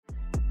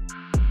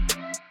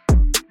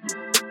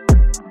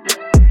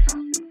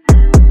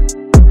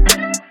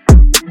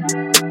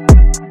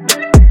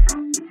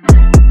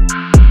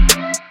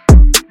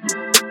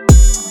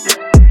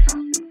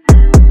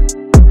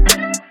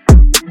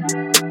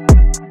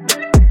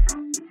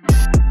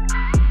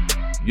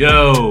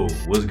Yo,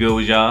 what's good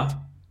with y'all?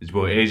 It's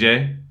your boy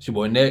AJ. It's your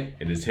boy Nick.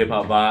 And it's Hip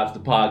Hop Vibes, the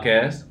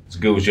podcast. What's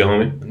good with you,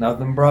 homie?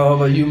 Nothing, bro. How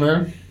about you,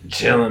 man?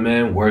 Chilling,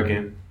 man.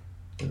 Working.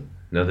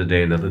 Another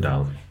day, another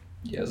dollar.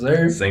 Yes,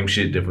 sir. Same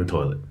shit, different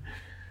toilet.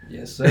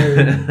 Yes,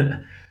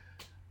 sir.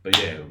 But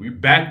yeah, we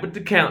back with the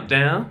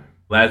countdown.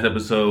 Last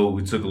episode,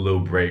 we took a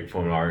little break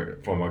from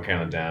our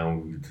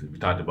countdown. We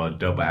talked about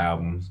double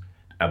albums.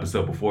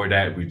 Episode before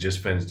that, we just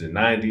finished the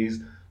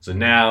 90s. So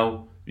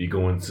now we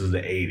go into the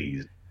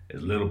 80s.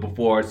 It's a little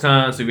before our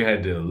time, so we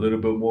had to do a little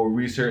bit more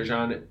research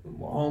on it.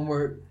 More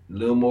homework. A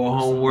little more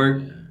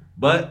homework. Yeah.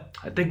 But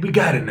I think we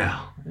got it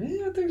now.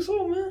 Yeah, I think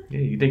so, man. Yeah,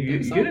 you think you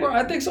get it?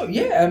 I think so.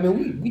 Yeah, I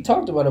mean, we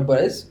talked about it, but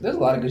there's a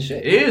lot of good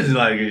shit. It is a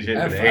lot of good shit.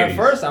 At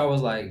first, I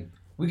was like,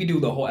 we could do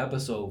the whole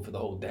episode for the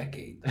whole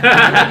decade. There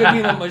could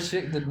be that much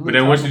shit. But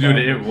then once you do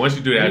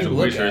the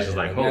actual research, it's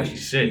like, holy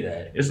shit,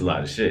 it's a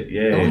lot of shit.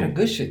 Yeah, a lot of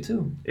good shit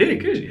too. It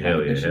is good shit.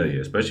 Hell yeah,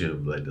 especially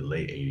like the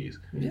late 80s.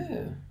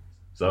 Yeah.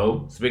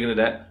 So speaking of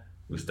that,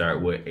 we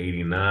start with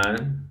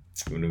 89.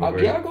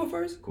 Yeah, I'll go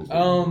first.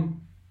 Cool.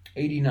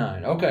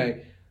 89.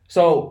 Okay.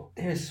 So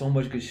there's so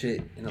much good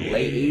shit in the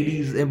late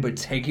 80s in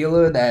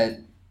particular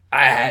that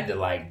I had to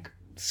like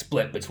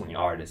split between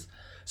artists.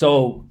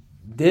 So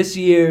this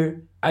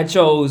year I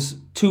chose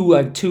two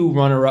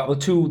runner-up or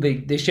two.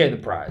 They share the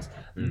prize.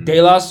 De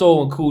La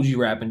Soul and Kool G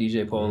Rap and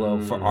DJ Polo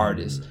for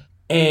artists,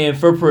 and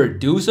for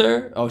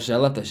producer. Oh shit, I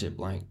left that shit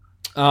blank.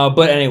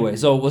 But anyway,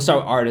 so we'll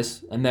start with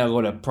artists and then I'll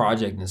go to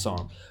project and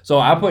song. So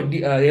I put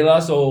De La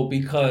Soul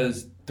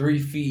because 3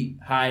 Feet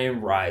High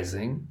and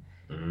Rising.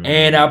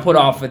 And I put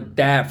off of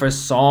that for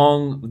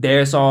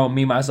their song,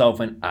 Me,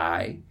 Myself, and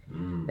I.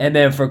 And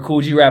then for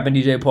Kool G Rap and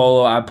DJ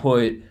Polo, I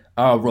put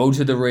Road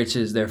to the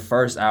Riches, their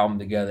first album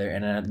together,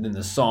 and then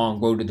the song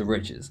Road to the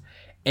Riches.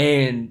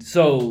 And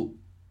so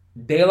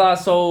De La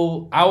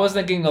Soul, I was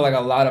thinking like a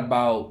lot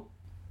about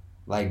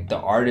like the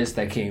artists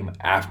that came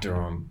after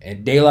him.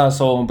 And De La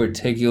Soul in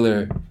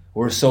particular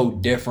were so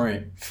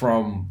different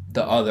from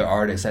the other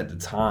artists at the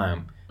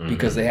time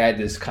because they had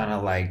this kind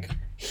of like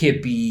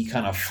hippie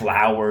kind of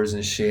flowers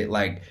and shit.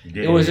 Like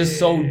it was just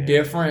so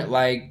different.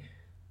 Like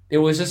it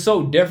was just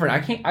so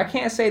different. I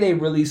can't say they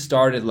really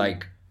started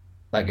like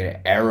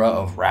an era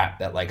of rap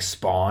that like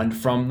spawned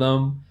from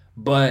them,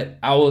 but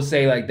I will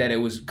say like that it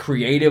was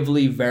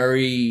creatively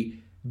very,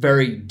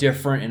 very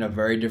different in a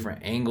very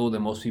different angle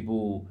than most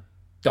people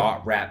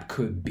thought rap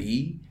could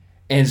be.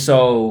 And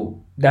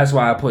so that's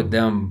why I put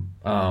them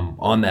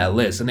on that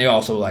list. And they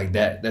also like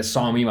that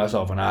song Me,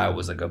 Myself, and I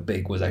was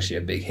actually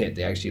a big hit.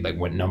 They actually like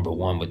went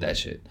 #1 with that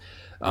shit.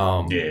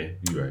 Yeah,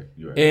 you're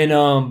right.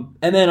 And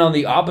then on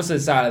the opposite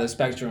side of the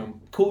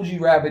spectrum, Kool G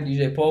Rap and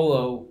DJ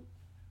Polo.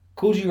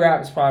 Kool G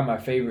Rap is probably my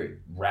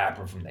favorite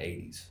rapper from the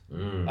 80s.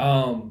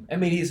 I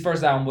mean, his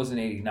first album was in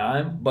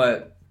 89,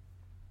 but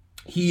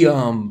he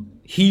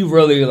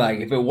really like,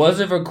 if it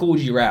wasn't for Kool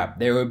G Rap,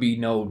 there would be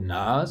no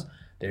Nas,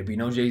 there'd be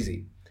no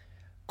Jay-Z.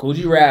 Kool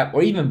G Rap,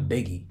 or even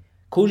Biggie.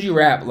 Kool G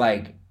Rap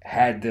like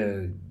had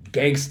the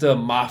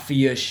gangsta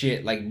mafia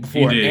shit like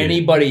before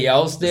anybody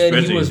else did.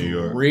 Especially he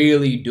was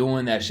really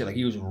doing that shit. Like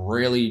he was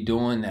really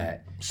doing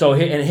that. So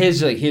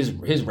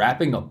his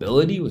rapping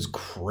ability was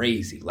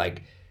crazy.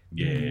 Like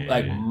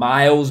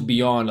miles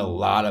beyond a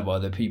lot of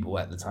other people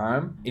at the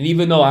time. And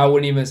even though I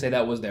wouldn't even say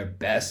that was their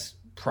best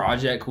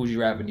project, Kool G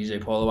Rap and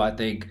DJ Polo, I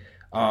think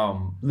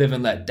Live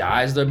and Let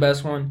Die is their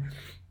best one.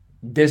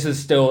 It's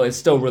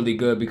still really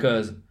good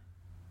because,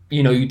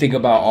 you know, you think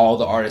about all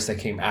the artists that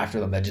came after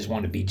them that just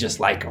want to be just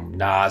like them.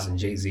 Nas and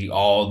Jay-Z,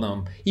 all of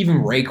them. Even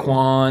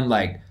Raekwon,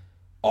 like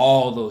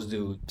all those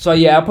dudes. So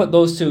yeah, I put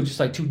those two, just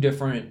like two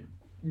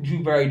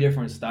very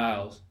different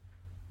styles.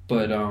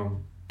 But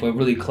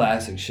really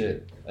classic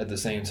shit at the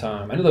same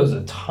time. I know there was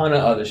a ton of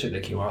other shit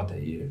that came out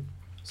that year.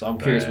 So I'm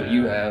curious what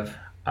you have.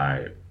 All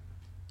right.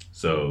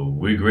 So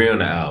we agree on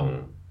the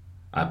album.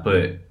 I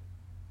put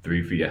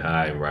 3 Feet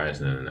High and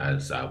Rising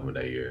as the album of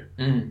that year.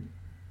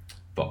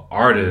 For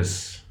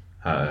artists,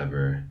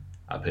 however,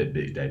 I put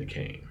Big Daddy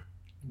Kane.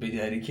 Big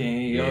Daddy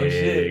Kane,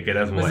 shit. Yeah,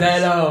 that's was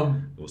that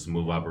it was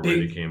Smooth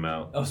Operator came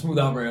out. Oh, Smooth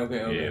Operator,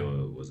 okay. Yeah,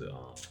 was it?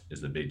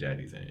 It's the Big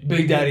Daddy thing.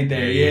 Big Daddy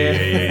thing,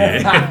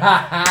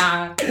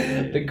 yeah.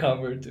 The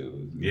cover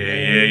too.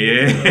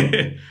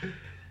 Yeah.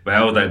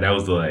 But that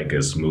was like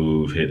a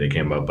smooth hit that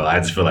came out. But I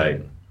just feel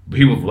like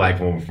people like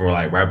from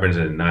like rappers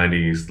in the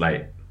 90s,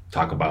 like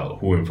talk about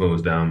who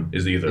influenced them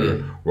is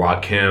either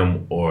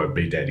Rakim or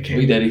Big Daddy Kane.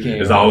 Big Daddy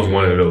Kane. It's always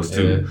one of those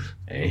two.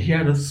 And he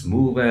had a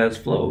smooth ass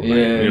flow. Like, you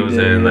know what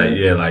I'm saying?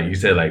 Like you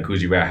said, like Kool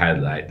G Rap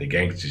had like the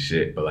gangster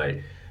shit, but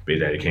like Big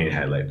Daddy Kane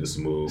had like the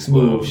smooth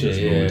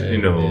shit. You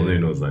know,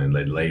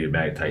 like laid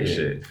back type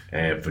shit.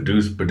 And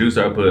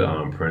producer I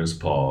put Prince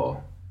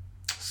Paul.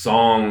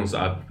 Songs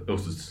it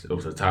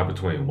was a tie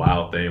between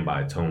Wild Thing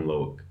by Tone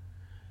Loc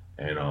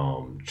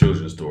and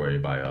Children's Story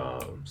by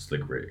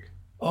Slick Rick.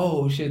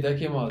 Oh shit, that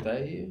came out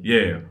that year?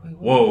 Yeah.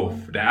 Whoa.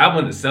 The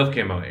album itself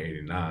came out in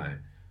 89,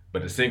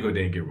 but the single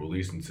didn't get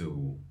released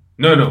until...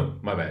 No,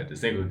 my bad.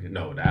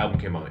 The album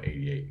came out in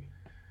 88.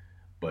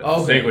 But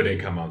the single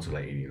didn't come out until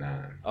like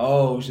 89.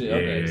 Oh shit!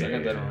 Okay, so I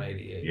got that on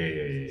 88.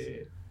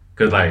 Yeah.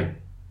 Cause like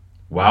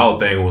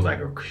Wild Thing was like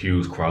a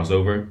huge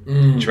crossover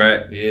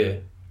track. Yeah.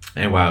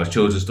 And while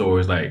Children's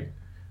Stories like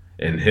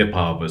in hip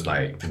hop is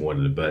like one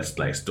of the best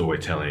like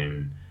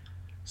storytelling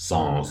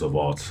songs of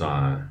all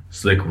time.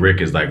 Slick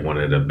Rick is like one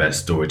of the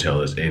best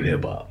storytellers in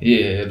hip hop.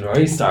 Yeah, bro.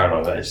 He started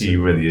all that shit. He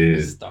really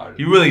is.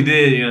 He really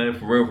did, you know,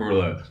 for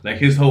real. Like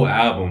his whole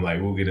album,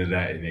 like we'll get into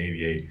that in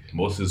 '88.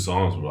 Most of his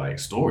songs were like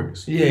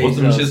stories. Yeah, most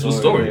of them shits were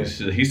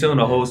stories. Yeah. He's telling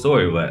the whole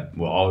story with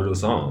all of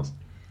those songs.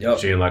 Yep.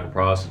 Treating Like a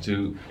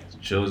Prostitute,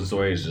 Children's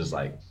Stories, just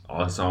like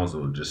all the songs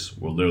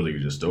were literally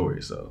just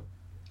stories. So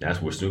that's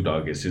where Snoop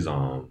Dogg gets his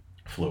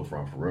flow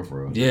from, for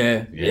real.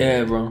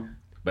 Yeah, bro.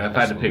 But if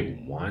I had to pick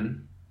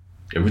one,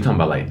 if we're talking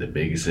about like the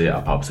biggest hit,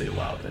 I'll probably say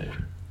Wild Thing.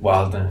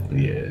 Wild Thing.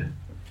 Yeah.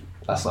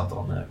 I slept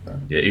on that, bro.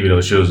 Yeah, even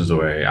though Children's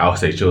Story, I would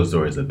say Children's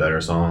Story is a better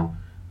song,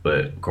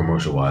 but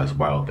commercial wise,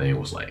 Wild Thing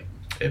was like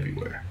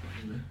everywhere.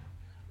 Mm-hmm.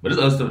 But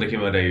there's other stuff that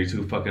came out that year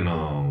too. Fucking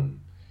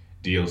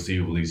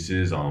DLC released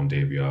his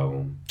debut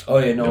album. Oh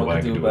yeah, No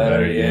One Can Do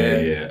Better.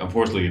 Yeah.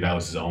 Unfortunately, that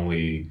was his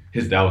only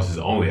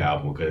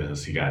album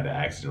because he got the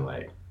accident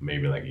like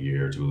maybe like a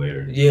year or two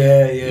later.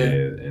 Yeah.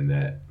 And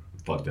that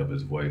fucked up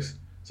his voice,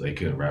 so he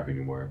couldn't rap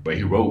anymore. But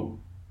he wrote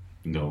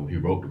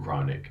The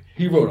Chronic.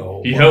 He wrote a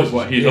whole. He helped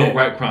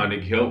write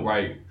Chronic. He helped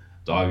write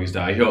Doggy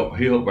Style.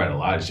 He helped write a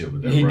lot of shit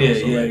with that. He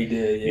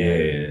did.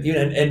 Yeah.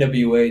 Even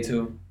NWA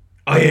too.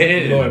 Oh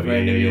yeah,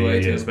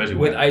 NWA too. Especially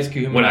with Ice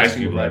Cube. When Ice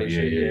Cube writing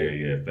shit.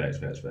 Yeah. Facts.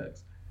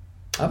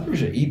 I'm pretty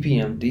sure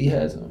EPMD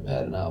had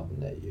an album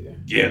that year.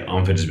 Yeah,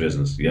 Unfinished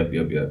Business. Yep.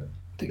 I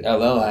think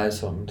LL had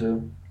something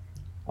too.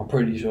 I'm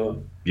pretty sure.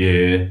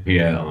 Yeah, he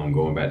had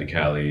Going Back to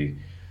Cali,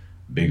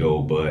 Big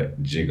Old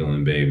Butt,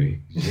 Jiggling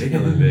Baby.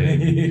 Jiggling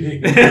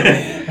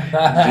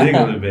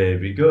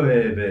Baby. Go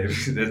ahead, baby.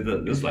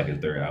 That's like his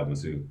third album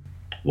too.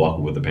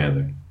 Walking with the Panther.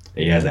 And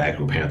he has the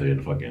actual panther in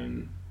the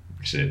fucking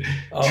shit.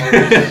 Oh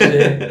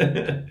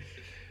shit.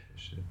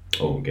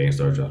 Oh,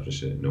 Gangstar dropped the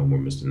shit. No More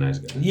Mr. Nice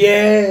Guy.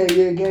 Yeah,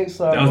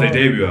 Gangstar. That was their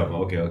debut album.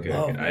 Okay.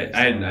 Oh, I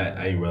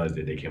didn't realize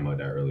that they came out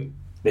that early.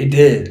 They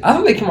did. I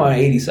thought they came out in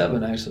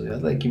 '87. Actually, I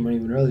think they came out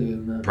even earlier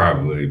than that.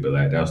 Probably, but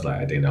I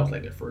think that was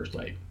like the first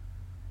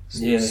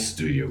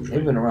studio.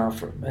 They've been around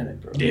for a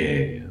minute, bro.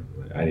 Yeah,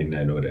 I did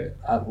not know that.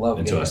 I love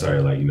it until I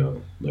started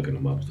looking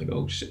them up. I was like,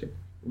 oh shit.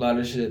 A lot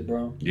of shit,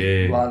 bro.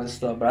 Yeah. A lot of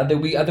stuff, but I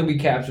think we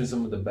captured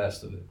some of the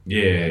best of it.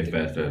 Yeah,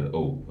 fast.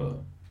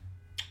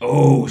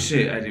 Oh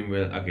shit! I didn't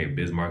realize. Okay,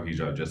 Biz Markie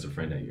dropped Just a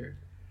Friend that year.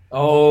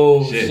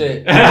 Oh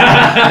shit!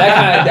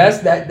 That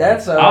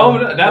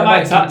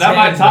might top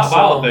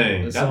Wild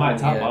Thing. That might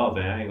top Wild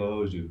Thing. I ain't gonna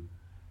hold you.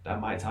 That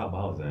might top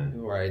Wild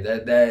Thing. Right.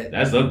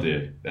 That's up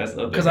there.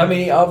 Because I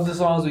mean, of the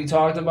songs we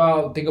talked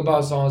about, think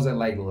about songs that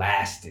like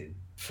lasted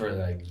for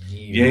like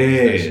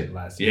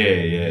years.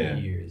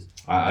 Years.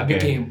 It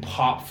became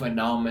pop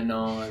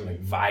phenomenon,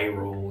 like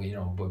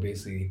viral. But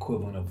basically the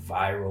equivalent of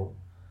viral.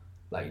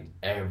 Like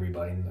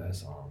everybody knew that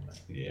song. Man.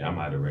 Yeah, I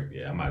might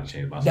have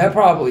changed my song. That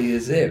probably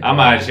is it. Bro. I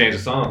might have changed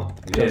the song.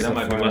 Yeah, that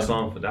might be my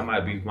song. That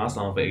might be my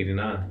song for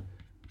 '89.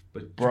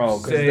 But bro,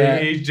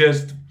 say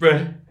just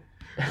friend.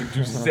 Would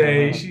you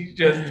say she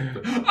just?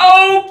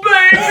 Oh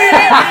baby,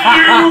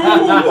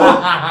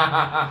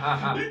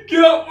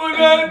 you got what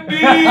I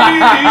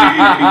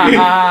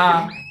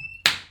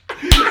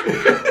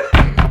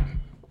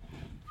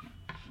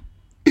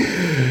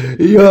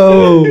need.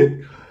 Yo.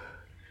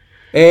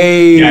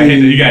 Hey,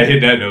 you gotta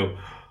hit that though.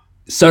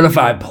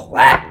 Certified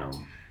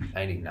platinum,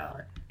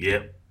 99.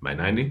 Yep, by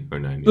 90 or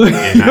 90. Look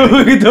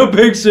at the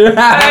picture.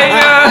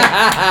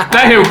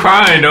 Not him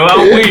crying though.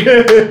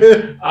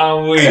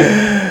 I'm weak.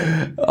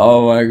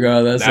 Oh my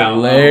god, that's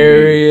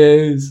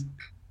hilarious.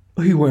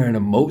 He wearing a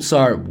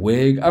Mozart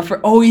wig.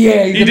 Oh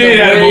yeah, he did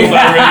have a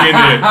Mozart wig in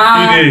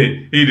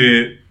there. He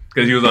did.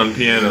 Because he was on the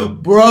piano.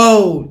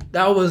 Bro,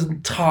 that was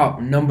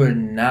top number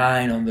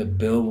 9 on the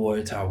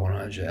Billboard Top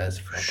 100. That's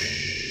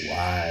fucking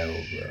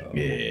wild, bro.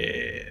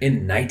 Yeah.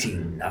 In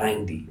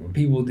 1990, when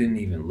people didn't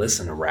even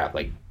listen to rap.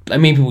 Like, I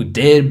mean, people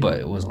did, but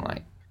it wasn't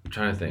like... I'm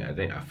trying to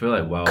think. I feel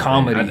like Wild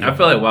comedy. Thing... I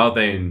feel like Wild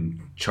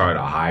Thing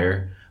charted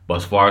higher. But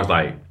as far as,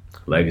 like,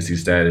 legacy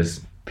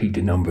status... Peaked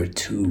at number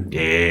 2.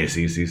 Yeah,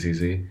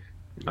 see.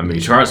 I mean,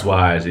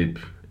 charts-wise, it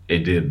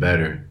did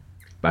better.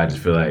 But I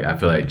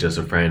feel like Just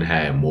a Friend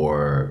had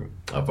more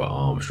of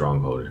a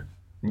stronghold.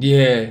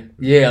 Yeah,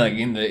 like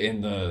in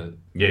the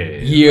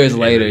years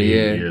later,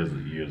 Years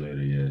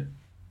later, yeah.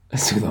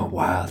 Let's do the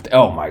Wild.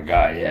 Oh my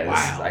god, yeah, this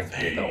Wild is like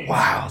Thing. The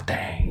Wild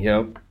Thing.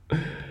 Yep.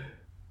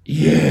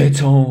 Yeah,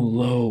 Tone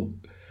Loc.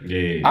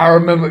 Yeah. I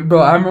remember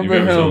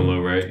him. Tone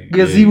Loc, right?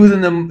 Because he was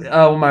in one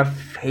of my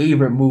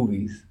favorite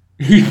movies.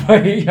 He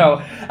played.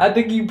 I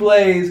think he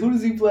plays. Who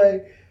does he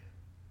play?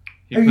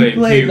 He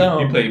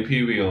played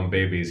Pee-wee on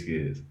Baby's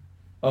Kids.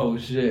 Oh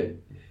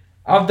shit!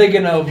 I'm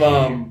thinking of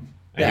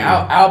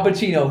Al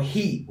Pacino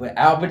Heat with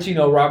Al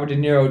Pacino, Robert De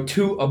Niro.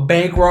 A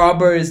bank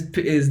robber is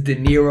De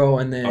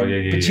Niro, and then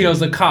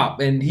Pacino's a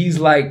cop, and he's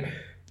like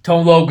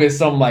Tone Loc is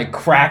some like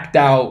cracked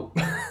out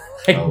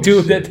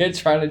dude that they're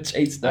trying to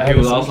chase down. He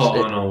was also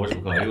on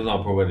whatchamacallit. He was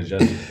on Poetic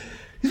Justice.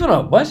 He's been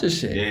on a bunch of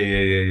shit.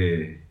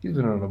 Yeah. He's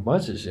been on a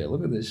bunch of shit.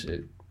 Look at this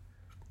shit.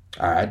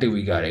 All right, I think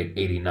we got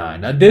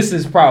 89. Now, this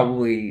is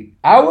probably,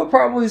 I would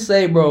probably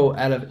say, bro,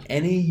 out of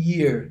any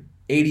year,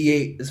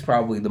 88 is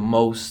probably the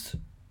most,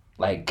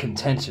 like,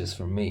 contentious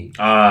for me.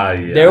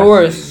 Yeah. There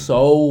were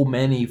so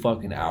many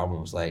fucking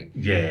albums. Like,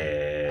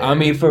 yeah. I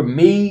mean, for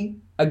me,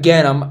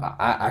 again,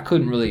 I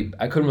couldn't really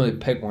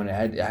pick one. I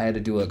had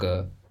to do, like,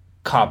 a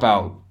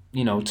cop-out,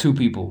 two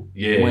people.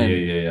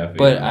 Yeah.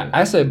 But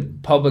I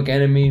said Public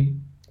Enemy,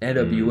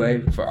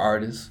 NWA for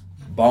artists,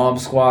 Bomb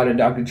Squad and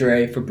Dr.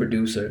 Dre for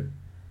producer.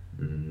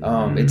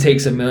 It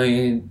takes a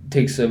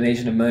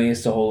nation of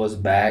millions to hold us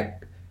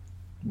back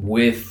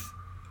with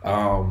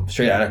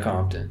Straight Outta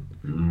Compton.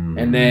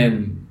 And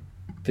then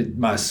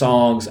my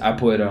songs, I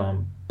put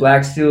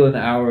Black Steel in the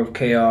Hour of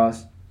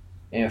Chaos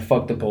and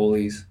Fuck the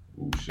Police.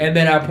 And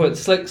then I put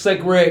Slick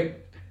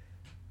Rick.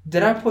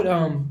 Did I put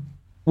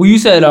well, you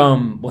said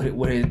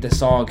what the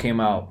song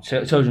came out,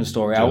 Children's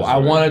Story. I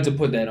wanted to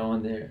put that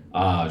on there.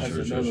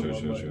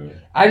 Sure.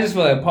 I just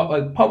feel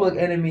like Public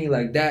Enemy,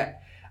 like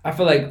that. I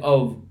feel like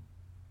of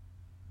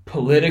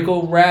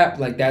political rap,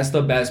 like that's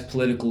the best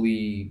political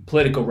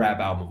rap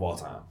album of all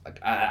time. Like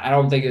I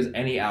don't think there's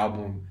any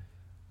album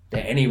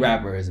that any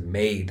rapper has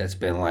made that's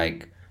been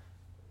like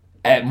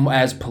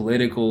as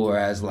political or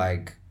as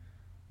like,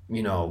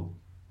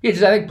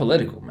 just I think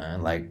political,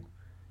 man. Like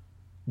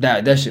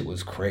that shit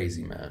was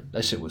crazy, man.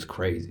 That shit was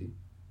crazy.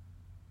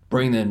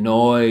 Bring the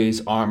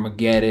Noise,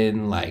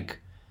 Armageddon, like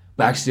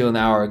Black Steel in the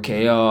Hour of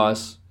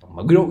Chaos.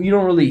 You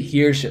don't really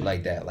hear shit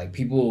like that. Like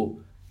people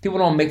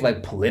don't make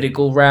like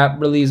political rap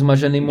really as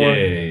much anymore.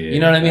 Yeah. You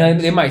know what I mean? Like,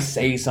 they might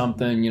say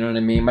something, you know what I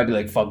mean? It might be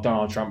like fuck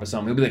Donald Trump or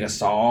something. It'll be like a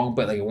song,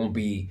 but like it won't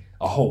be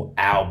a whole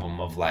album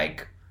of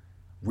like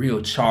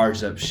real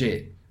charged up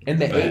shit. And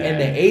the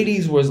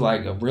 80s was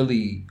like a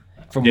really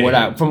from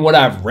what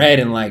I've read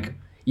and like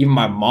even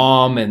my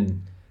mom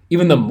and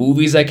even the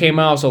movies that came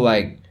out, so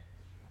like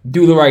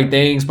Do the Right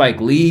Thing, Spike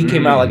Lee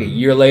came out like a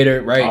year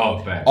later, right? Oh,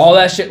 facts. All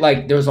that shit,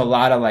 like there was a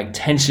lot of like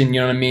tension, you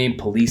know what I mean?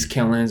 Police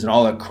killings and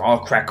all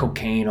crack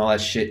cocaine, all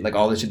that shit, like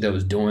all the shit that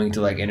was doing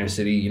to like inner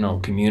city,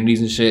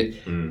 communities and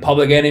shit.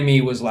 Public Enemy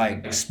was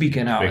like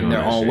speaking out in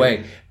their own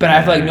way. But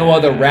I feel like no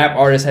other rap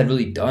artist had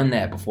really done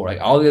that before.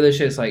 Like all the other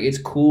shit's like, it's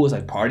cool, it's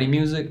like party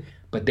music,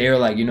 but they're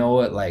like, you know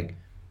what, like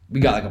we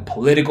got like a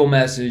political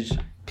message.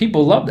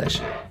 People love that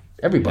shit.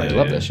 Everybody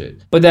loved that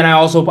shit. But then I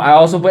also put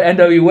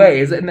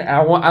NWA.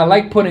 I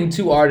like putting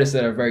two artists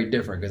that are very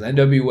different because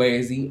NWA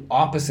is the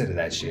opposite of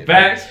that shit.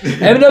 Facts.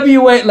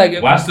 NWA,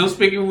 like, while still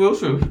speaking real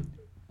truth.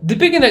 They're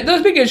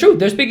speaking truth.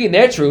 They're speaking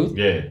their truth.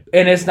 Yeah.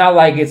 And it's not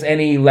like it's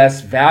any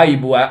less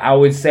valuable. I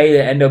would say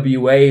that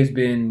NWA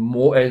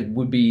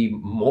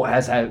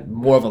has had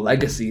more of a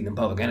legacy than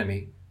Public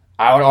Enemy.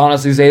 I would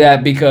honestly say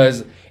that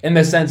because in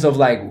the sense of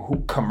like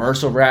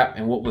commercial rap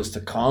and what was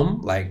to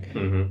come, like.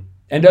 Mm-hmm.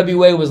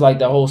 NWA was like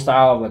the whole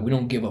style of like we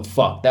don't give a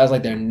fuck. That was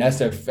like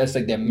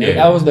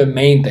that was their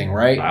main thing,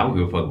 right? I don't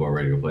give a fuck about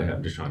radio play.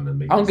 I'm just trying to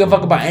make. I don't give a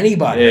fuck about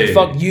anybody. Yeah. Like,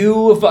 fuck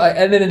you,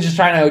 and then just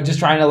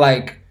trying to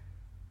like.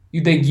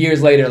 You think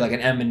years later like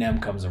an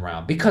Eminem comes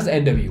around because of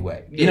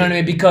NWA. You know what I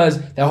mean?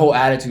 Because that whole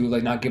attitude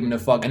like not giving a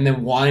fuck and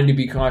then wanting to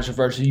be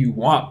controversial. You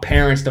want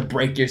parents to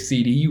break your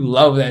CD. You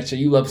love that shit.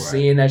 You love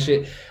seeing that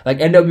shit. Like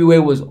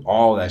NWA was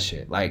all that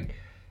shit. Like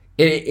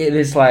it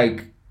is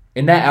like.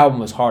 And that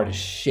album is hard as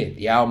shit.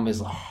 The album is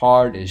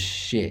hard as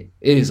shit.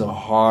 It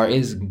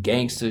is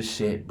gangster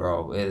shit,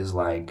 bro. It is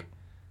like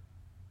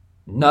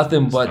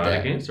nothing but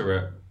that. Gangster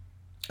rap.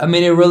 I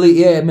mean, it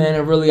really, I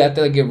feel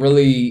like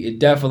it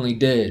definitely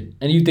did.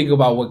 And you think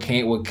about what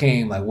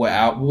came, like what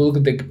album, look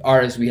at the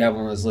artists we have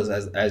on this list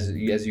as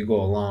you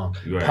go along.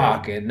 Right.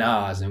 Pac and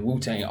Nas and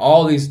Wu-Tang,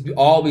 all these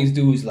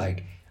dudes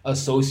like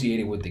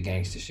associated with the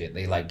gangster shit.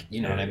 They like,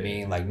 you know what I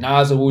mean? Like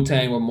Nas and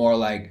Wu-Tang were more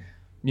like,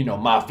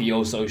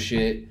 mafioso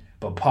shit.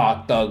 But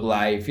Pac, Thug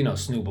Life,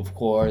 Snoop, of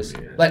course.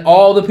 Yeah. Like,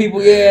 all the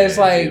people, it's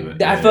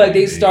like, I feel like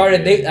they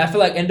started, I feel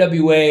like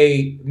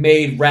NWA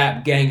made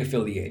rap gang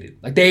affiliated.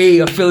 Like, they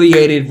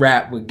affiliated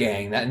rap with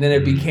gang. And then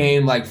it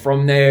became, like,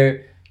 from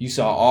there, you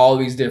saw all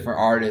these different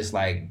artists,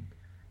 like,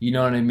 you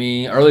know what I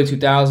mean? Early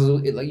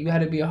 2000s, like, you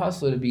had to be a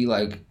hustler to be,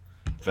 like,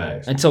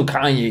 facts. Until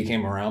Kanye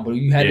came around, but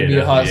you had to be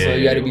a hustler,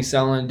 you had to be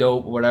selling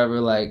dope or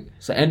whatever, like,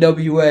 so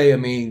NWA, I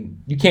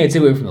mean, you can't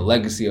take away from the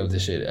legacy of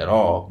this shit at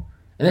all.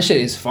 And that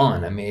shit is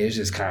fun. I mean, it's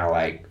just kind of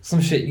like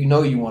some shit you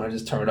want to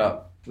just turn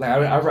up. Like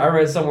I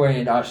read somewhere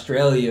in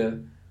Australia,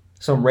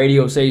 some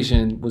radio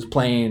station was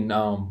played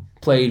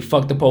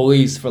 "Fuck the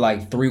Police" for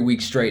like 3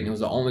 weeks straight, and it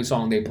was the only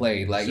song they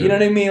played. Like, you know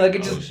what I mean? Like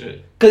it just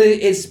because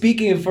it's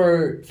speaking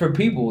for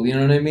people. You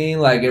know what I mean?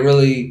 Like it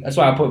really. That's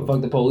why I put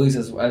 "Fuck the Police"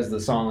 as the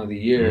song of the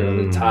year,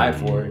 or the tie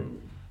for it,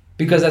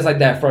 because that's like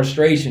that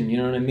frustration. You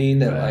know what I mean?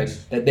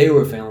 That they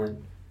were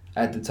feeling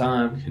at the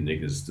time. And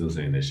niggas still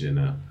saying that shit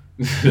now.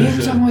 Yeah,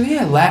 we're talking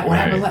about what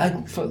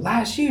happened for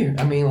last year.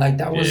 I mean, like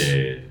that was.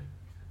 Yeah.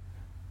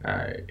 All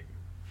right.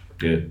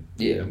 Good.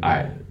 Yeah. All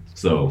right.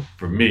 So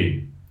for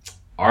me,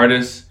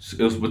 artists,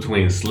 it was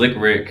between Slick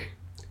Rick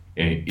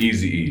and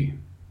Eazy-E.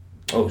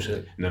 Oh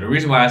shit! Now the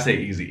reason why I say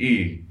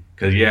Eazy-E,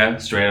 because yeah,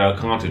 Straight Outta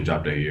Compton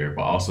dropped that year,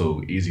 but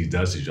also Easy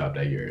Dusty dropped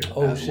that year.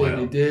 Oh shit, well.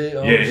 They did.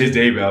 Oh, yeah, his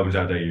debut album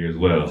dropped that year as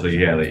well. So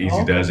you had like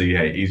Easy Dusty, you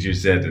had Easier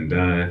Said Than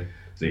Done.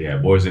 So you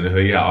had Boys in the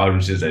Hood, you had all them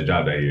shits that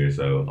dropped that year.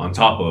 So on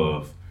top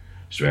of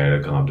Straight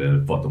Outta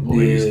Compton, Fuck the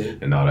Police,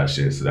 and all that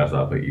shit. So that's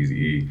why I put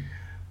Eazy-E.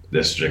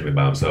 That's strictly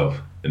by himself.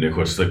 And then of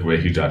course Slick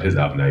Rick, he dropped his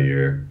album that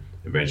year.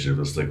 Eventually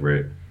with Slick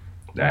Rick,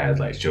 that had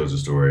like Chosen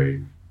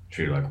Story,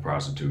 Treated Like a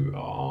Prostitute,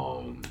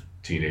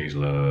 Teenage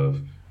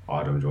Love,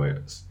 all them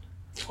joints.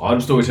 All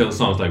them storytelling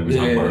songs like we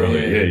talked about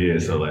earlier. Yeah.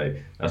 So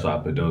like that's why I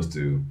put those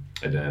two.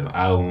 And then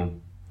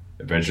album,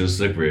 Adventure of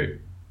Slick Rick,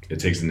 It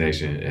Takes a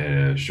Nation,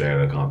 and Straight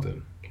Outta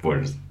Compton.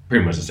 For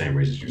pretty much the same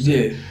reasons you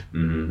said.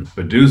 Yeah.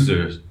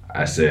 Producers,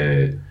 I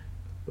said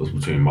it was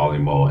between Marley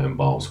Marl and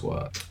Bomb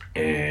Squad.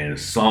 And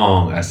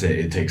song, I said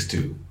It Takes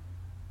Two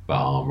by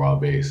Raw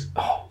Bass.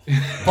 Oh,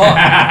 fuck!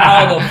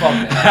 How the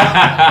fuck?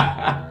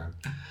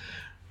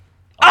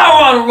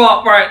 I want to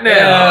rock right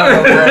now.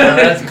 Yeah, bro,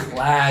 that's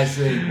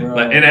classic, bro.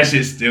 Like, and that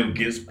shit still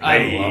gets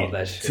played I love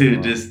that shit, to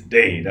bro. This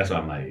day. That's why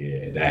I'm like,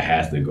 yeah, that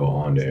has to go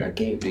on there. I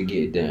came to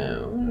get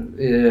down.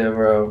 Yeah,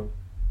 bro.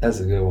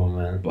 That's a good one,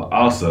 man. But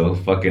also,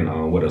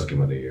 fucking, what else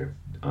came out that year?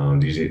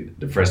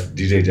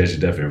 DJ Jesse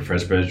Duff and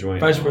Fresh Prince joint.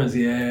 Fresh Prince,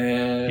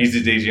 yeah. He's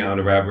the DJ on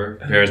the rapper.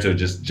 Parents who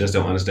just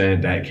don't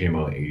understand. That came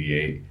out in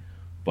 '88.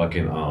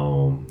 Fucking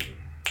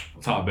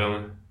Top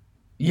Billin'.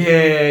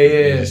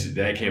 Yeah.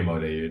 That came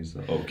out that year.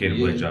 So, Kid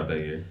and Play dropped that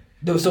year.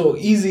 So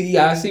Eazy-E,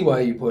 I see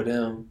why you put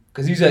him.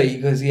 Because you said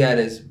he had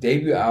his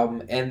debut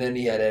album and then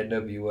he had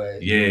NWA.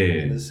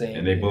 Yeah. The same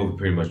and they both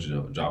pretty much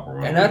drop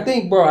around. And I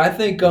think, bro, like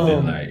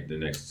the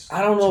next.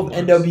 I don't know if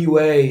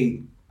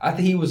NWA. I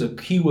think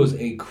he was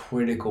a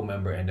critical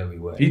member of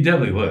NWA. He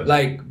definitely was.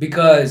 Like,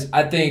 because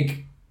I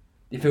think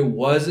if it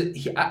was,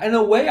 in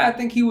a way, I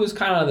think he was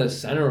kind of the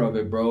center of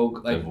it, bro.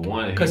 Like,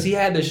 because he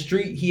had the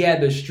street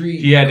credibility.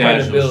 He had the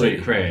actual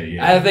street cred,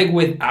 yeah. I think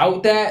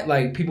without that,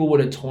 like, people would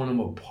have torn him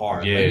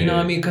apart. Yeah. Like, you know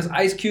what I mean? Because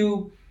Ice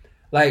Cube,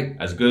 like,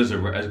 as good as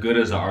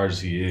an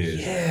artist he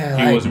is,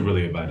 he wasn't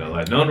really about that.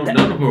 Like, none of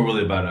them were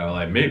really about that.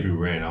 Like, maybe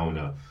Ren, I don't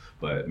know,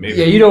 but maybe.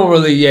 Yeah, you don't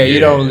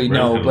really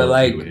know, but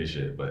like, with his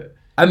shit, but.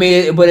 I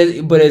mean, but it's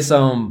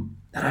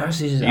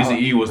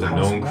Eazy-E was a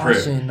known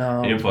Crip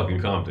in fucking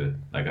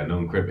Compton, like a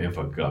known Crip in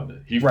fucking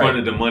Compton. He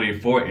funded the money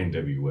for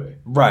NWA.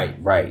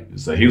 Right.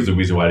 So he was the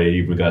reason why they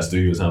even got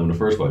studio time in the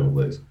first fucking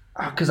place.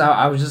 Because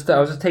I was just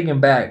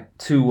taken back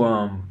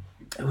to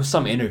it was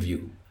some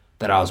interview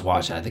that I was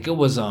watching. I think it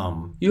was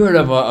you heard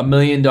of $1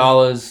 million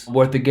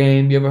worth of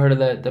game? You ever heard of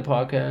the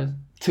podcast?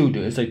 Two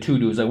dudes. It's like two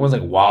dudes. Like one's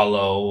like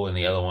Wallow and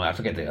the other one I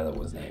forget the other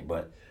one's name,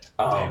 but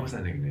what's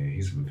that nigga name?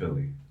 He's from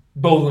Philly.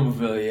 Both of them are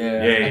Philly,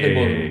 yeah.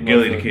 Yeah.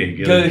 Gilly the Kid.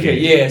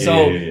 Yeah.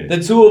 So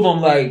the two of them,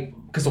 like,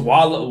 because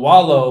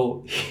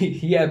Wallow,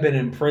 he had been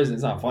in prison.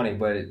 It's not funny,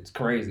 but it's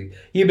crazy.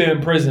 He had been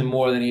in prison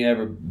more than he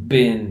ever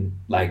been,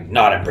 like,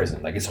 not in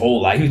prison. Like, his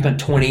whole life. He spent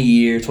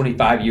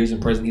 25 years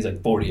in prison. He's,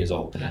 like, 40 years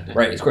old.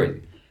 Right? It's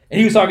crazy. And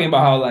he was talking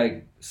about how,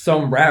 like,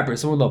 some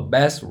of the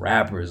best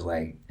rappers,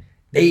 like,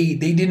 they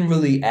didn't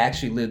really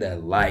actually live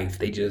that life.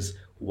 They just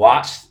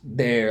watched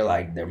their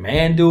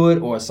man do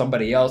it or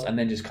somebody else and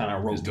then just kind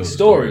of wrote the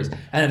stories.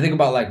 And I think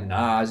about like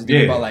Nas, you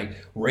think about like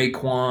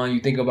Raekwon,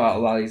 you think about a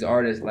lot of these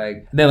artists,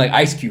 like, and then like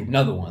Ice Cube,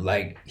 another one.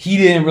 Like he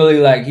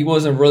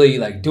wasn't really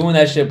like doing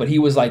that shit, but he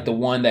was like the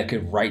one that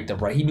could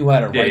he knew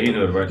how to write.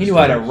 He knew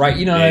how to write,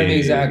 you know what I mean?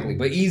 Exactly.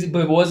 But if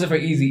it wasn't for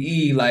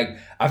Eazy-E, like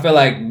I feel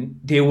like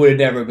they would have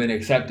never been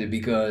accepted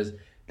because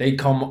they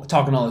come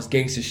talking all this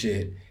gangster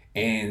shit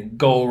and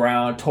go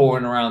around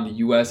touring around the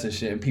U.S. and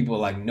shit, and people are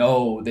like,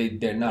 no,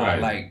 they're not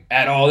like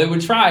at all. They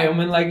would try them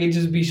and like it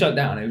just be shut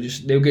down.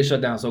 They would get shut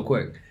down so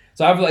quick.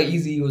 So I feel like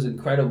Eazy was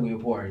incredibly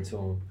important to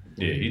him.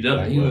 Yeah, he does.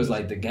 Like, he was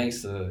like the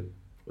gangster.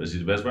 Was he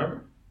the best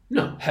rapper?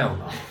 No, hell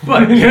no.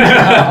 But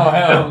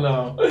hell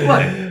no.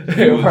 But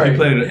everybody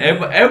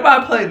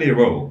played their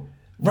role.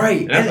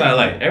 Right. And that's what I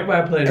like.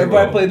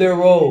 Everybody played their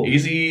role.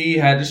 Eazy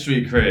had the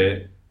street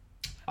cred.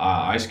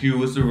 Ice Cube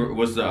was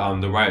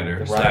the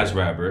writer /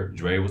 rapper.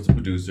 Dre was the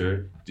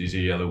producer.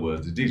 DJ Yella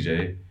was the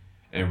DJ,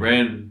 and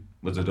Ren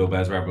was a dope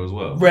ass rapper as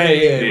well.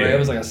 Ren, Ren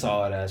was like a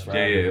solid ass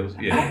rapper.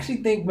 Yeah. I actually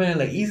think, man,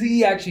 like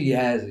Eazy actually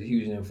has a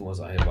huge influence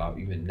on hip hop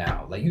even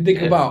now. Like you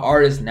think about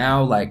artists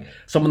now, like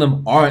some of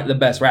them aren't the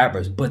best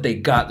rappers, but they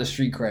got the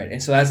street cred,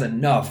 and so that's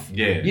enough.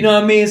 Yeah, you know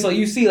what I mean. So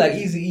you see, like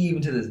Eazy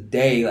even to this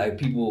day, like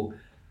people,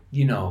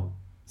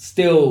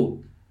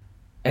 still.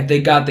 If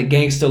they got the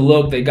gangster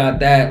look, they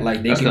got that,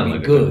 like, they can be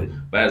good.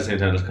 But at the same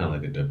time, it's kind of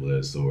like a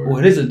double-edged sword. Well,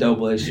 it is a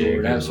double-edged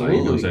sword, absolutely. Like,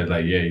 you know what I'm saying?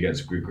 Like, yeah, you got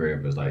street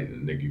cred, but it's like,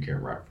 nigga, you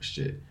can't rap for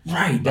shit.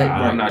 Right.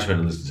 I'm not trying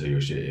to listen to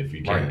your shit if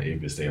you can't,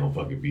 if it stay on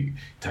fucking beat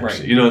type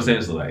shit. You know what I'm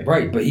saying? So, like.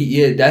 Right, but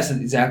that's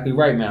exactly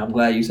right, man. I'm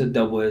glad you said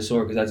double-edged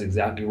sword, because that's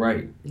exactly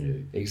right. Yeah.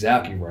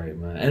 Exactly right,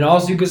 man. And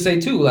also, you could say,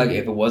 too, like,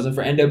 if it wasn't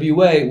for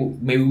NWA,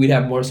 maybe we'd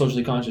have more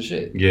socially conscious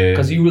shit. Yeah.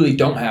 Because you really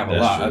don't have a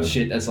lot of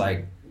shit that's,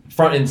 like,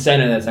 front and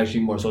center that's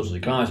actually more socially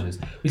conscious.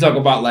 We talk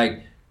about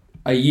like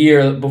a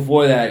year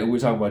before that, we were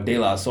talking about De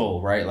La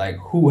Soul, right? Like,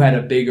 who had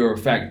a bigger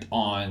effect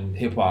on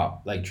hip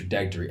hop, like,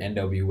 trajectory?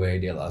 NWA,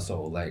 De La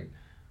Soul, like,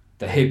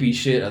 the hippie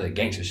shit or the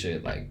gangster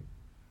shit, like,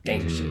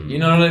 gangster shit. You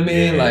know what I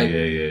mean?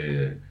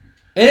 Yeah.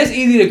 And it's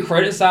easy to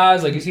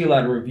criticize. Like, you see a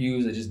lot of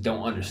reviews that just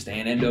don't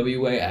understand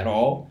NWA at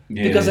all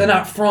because they're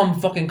not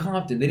from fucking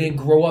Compton. They didn't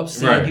grow up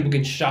seeing people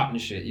getting shot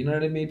and shit. You know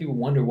what I mean? People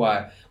wonder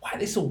why are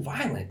they so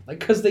violent? Like,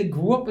 because they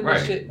grew up in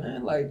this shit,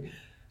 man. Like.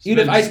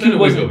 Even if Ice Cube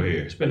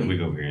wasn't spend a week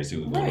over here and see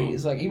what's going on.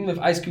 It's like even if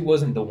Ice Cube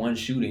wasn't the one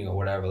shooting or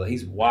whatever, like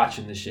he's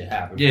watching this shit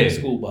happen from the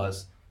school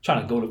bus,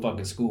 trying to go to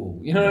fucking school.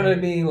 You know what I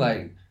mean?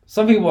 Like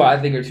some people I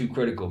think are too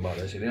critical about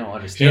that shit. They don't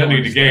understand. You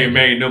need the game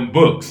made them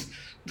books.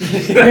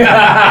 Is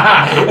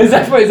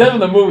that from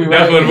the movie? Right?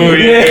 That's what the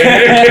movie.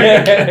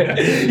 Yeah.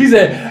 He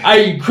said, "I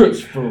eat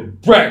Crips for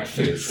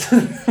breakfast."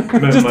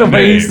 Just the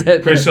way he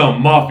said. Crenshaw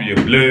Mafia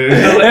blood.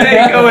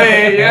 Like, go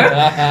ahead,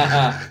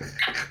 yeah.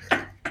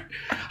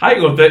 How you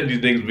gonna think these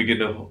niggas be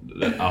getting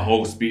a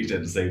whole speech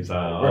at the same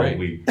time all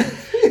week?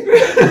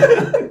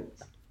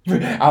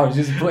 I was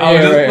just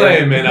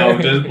playing. Man. I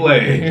was just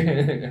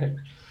playing.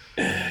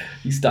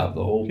 He stopped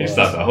the whole bus. He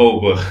stopped the whole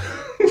bus.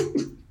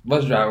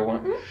 Bus driver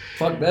went,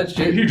 fuck that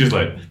shit. He just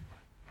like...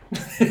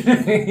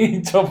 he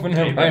jumping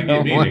him right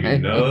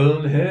on.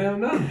 No, hell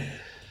no.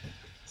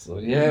 So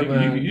yeah,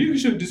 man. You can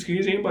shoot this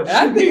kid. Ain't about to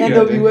I think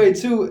NWA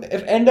too.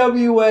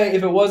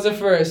 If it wasn't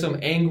for some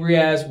angry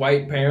ass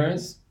white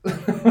parents...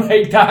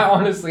 like that,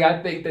 honestly,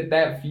 I think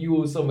that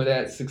fuels some of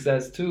that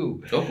success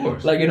too. Of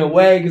course, like in a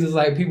way, because it's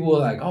like people are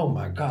like, "Oh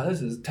my god,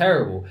 this is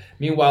terrible."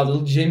 Meanwhile,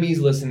 little Jimmy's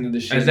listening to the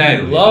shit.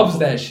 Exactly, he loves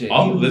that shit.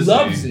 He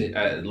loves it.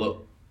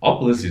 All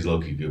publicity is low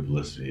key good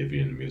publicity if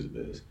you're in the music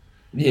business.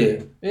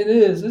 Yeah, it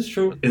is. It's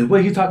true. Is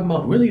what he's talking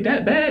about really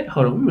that bad?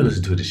 Hold on, let me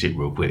listen to this shit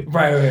real quick.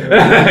 Right.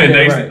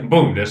 Next,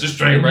 boom, that's a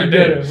strain right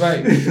there.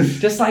 Right.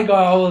 Just like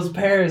all those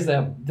parents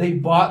that they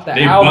bought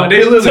the album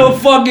to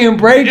fucking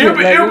break it. It'd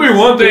be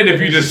one thing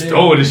if you just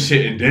stole the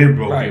shit and then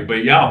broke it,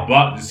 but y'all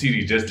bought the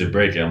CD just to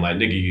break it. I'm like,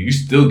 nigga, you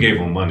still gave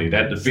them money.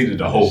 That defeated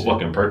the whole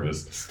fucking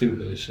purpose.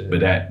 Stupid as shit.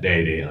 But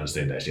they didn't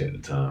understand that shit at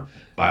the time.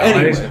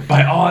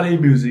 Buy all their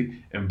music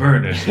and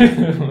burn that shit.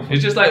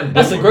 It's just like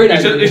that's a great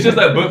idea. It's just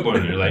like book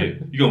burning. Like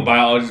you gonna buy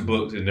all these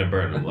books and then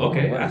burn them.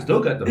 Okay, I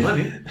still got the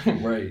money.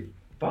 Right.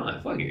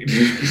 Fine. Fuck it.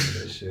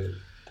 That shit.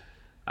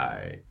 All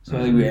right. So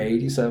I think we're at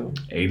 87.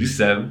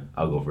 87.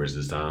 I'll go first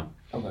this time.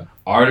 Okay.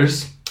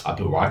 Artist. I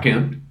put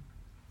Rakim.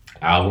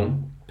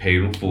 Album.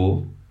 Paid in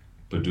Full.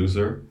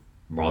 Producer.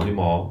 Marley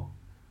Marl.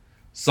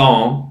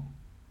 Song.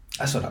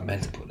 That's what I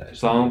meant to put. That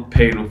song.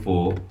 Paid in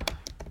Full.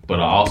 But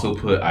I also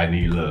put I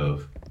Need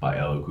Love by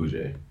LL Cool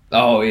J.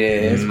 Oh yeah,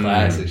 it's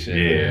classic shit.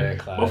 Yeah,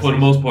 classic. But for the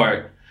most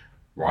part,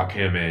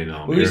 Rakim and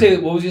What did you say?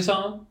 What was your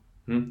song?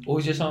 What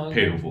was your song?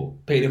 Paid in Full.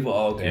 Paid in Full.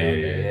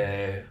 Okay.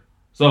 Yeah.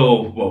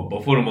 So,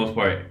 but for the most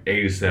part,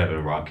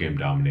 87, Rakim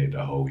dominated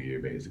the whole year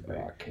basically.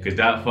 Because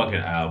that fucking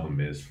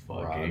album is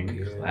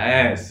fucking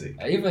classic.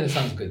 Even it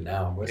sounds good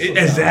now.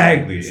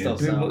 Exactly.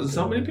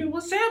 So many people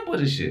sample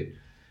this shit.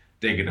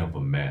 Thinking of a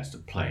master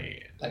plan.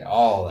 Like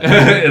all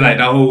that. Like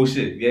the whole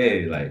shit.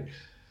 Yeah, like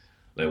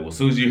well, as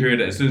soon as you hear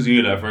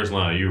that first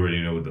line, you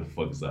already know what the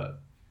fuck is up.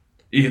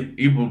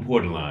 Even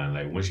before the line,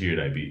 like once you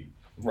hear that beat.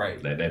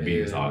 Right. Like that beat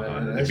is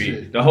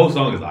iconic. The whole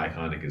song is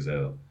iconic as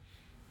hell.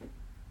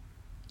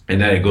 And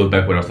then it goes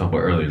back to what I was talking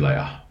about earlier, like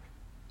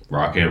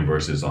Rakim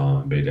versus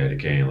Big Daddy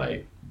Kane,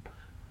 like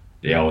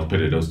they always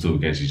put those two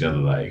against each other,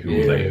 like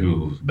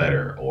who's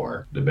better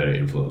or the better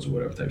influence or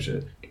whatever type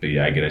shit. But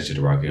yeah, I get that shit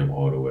to Rakim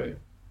all the way.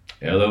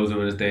 LL was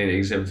doing his thing in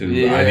 87 too.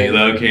 Yeah. I Need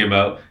Love came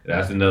out.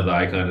 That's another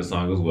iconic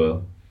song as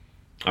well.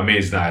 I mean,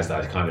 it's not as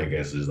iconic, I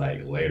guess, as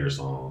like later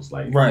songs,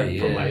 like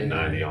from like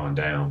 90 on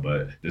down.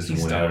 But this is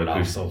when started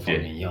off so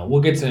fucking young.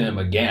 We'll get to him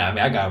again. I mean,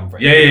 I got him.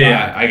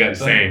 I got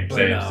same.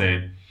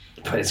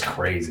 But it's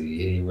crazy.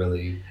 He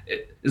really.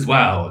 It's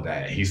wild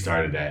that he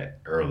started that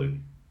early.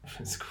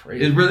 It's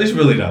crazy. It's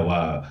really that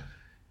wild.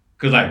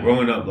 Cause like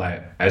growing up,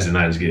 like as a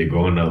 90s kid,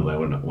 growing up, like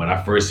when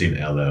I first seen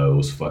LL, it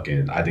was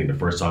fucking. I think the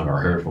first song I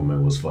heard from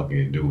him was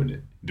fucking doing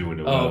it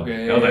well.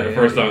 Okay. That was like the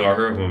first song I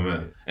heard from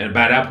him, and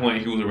by that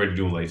point he was already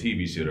doing like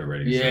TV shit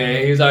already. Yeah,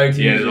 so. he was already.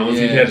 He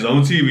had his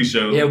own TV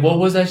show. Yeah, what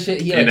was that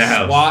shit? He had in the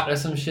house. SWAT or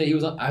some shit. He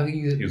was on. I think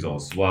he was on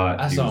SWAT.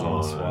 I saw him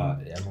on SWAT.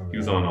 Yeah, I remember. He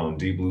was on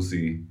Deep Blue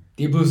Sea.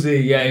 Deep Blue Sea,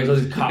 yeah, he was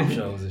on these cop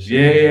shows and shit.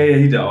 Yeah.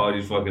 He did all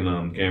these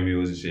fucking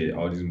cameos and shit,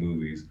 all these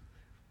movies.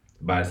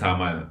 By the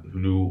time I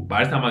knew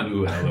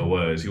who LL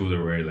was, he was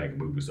already like a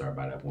movie star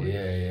by that point.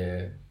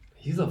 Yeah.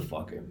 He's a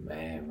fucking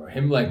man, bro.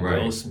 Him like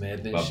Will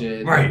Smith and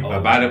shit. Right,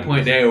 but by that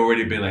point, they had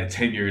already been like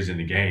 10 years in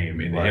the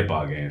game, in the hip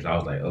hop game. So I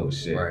was like, oh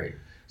shit. Right.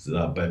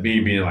 So, but me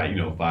being like,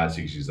 5,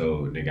 6 years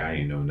old, nigga, I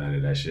ain't know none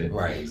of that shit.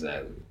 Right,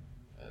 exactly.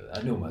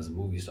 I knew him as a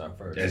movie star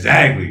first.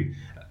 Exactly.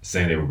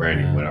 Same thing with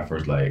Brandy. When I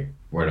first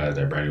realized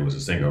that Brandy was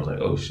a singer, I was like,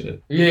 oh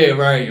shit. Yeah,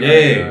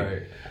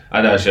 right.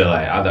 I thought she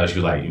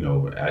was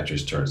like,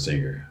 actress turned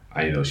singer.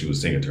 I she was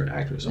singer turned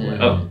actress. I'm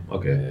like, oh,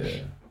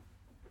 okay.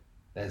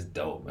 That's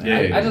dope, man.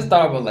 Yeah. I just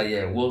thought about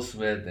Will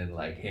Smith and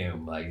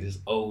him,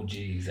 just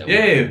OGs.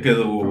 Because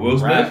of Will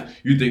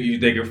Smith, you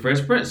think of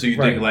Fresh Prince, so you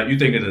think of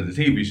the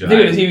TV show. I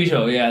think of the TV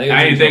show, yeah.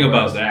 I didn't think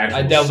about the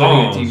actual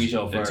songs think of the TV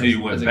show first. Until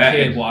you went back.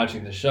 As a kid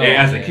watching the show.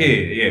 Yeah, as a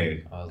kid, yeah.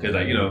 Because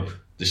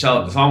the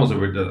song was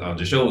already,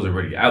 the show was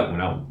already out when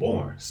I was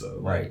born. So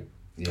right.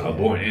 Yeah. I was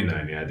born in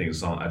 90. I think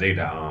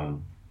that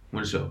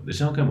when the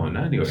show came out in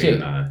 90 or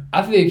 89?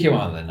 I think it came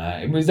out in the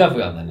 90s. It was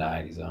definitely on the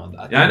 90s.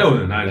 I know it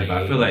was the 90s, but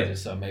I feel like...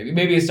 So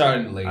maybe it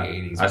started in the late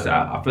 80s.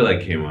 I feel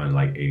like it came out in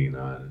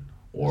 89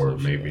 or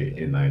maybe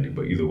in 90.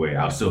 But either way,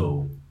 I was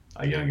still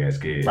a young-ass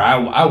kid. Bro,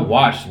 I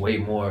watched way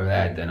more of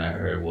that than I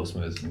heard Will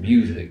Smith's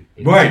music.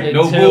 Right,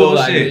 no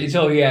bullshit.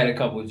 Until he had a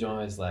couple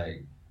joints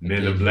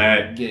Men in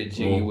Black. Get it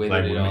jiggy with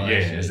it and all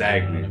that shit.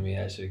 Exactly. You know what I mean?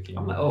 That shit came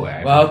I'm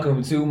like,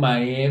 Welcome to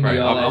Miami. Right.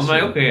 I'm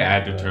like, okay,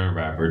 actor turned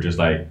rapper, just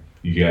like...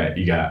 You got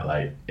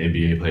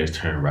NBA players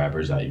turn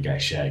rappers. You got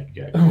Shaq,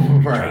 you got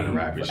turn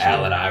rappers.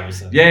 Allen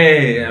Iverson.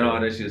 Yeah, and all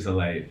that shit. So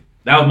that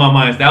was my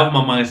mind. That was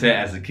my mindset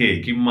as a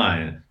kid. Keep in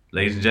mind,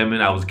 ladies and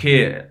gentlemen, I was a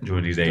kid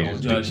during these ages.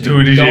 Don't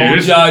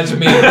judge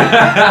me.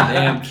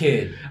 Damn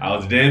kid. I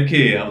was a damn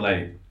kid. I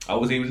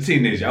wasn't even a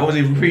teenager. I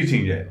wasn't even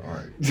preteen yet. All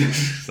right.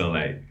 So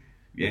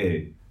yeah.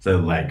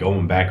 So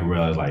going back and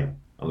realize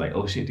I'm like,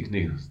 oh shit, these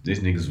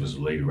niggas was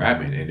late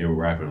rapping and they were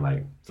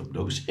rapping some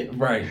dope shit.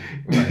 Right.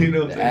 You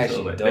know what I'm saying?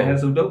 So they had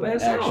some dope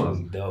ass songs.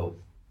 Actually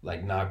dope.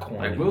 Not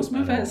corny. Will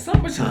Smith had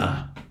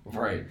Summertime.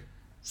 Right.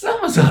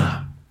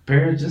 Summertime.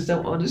 Parents just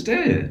don't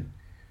understand.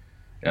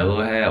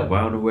 Ella had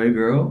Wound Away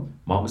Girl.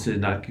 Mama Said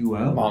Knock You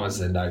Out. Mama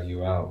Said Knock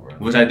You Out, bro.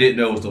 Which I didn't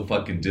know was the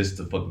fucking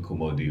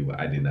Kumo D.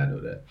 I did not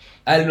know that.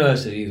 I didn't know that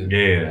shit either.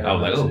 Yeah. I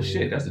was like, oh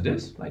shit, that's a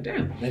diss?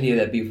 Damn. Then he had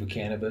that beef with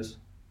Cannabis.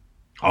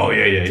 Oh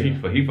yeah.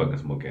 He fucking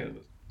smoked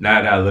cannabis.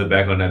 Now that I look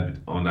back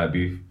on that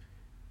beef,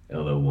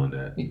 LL won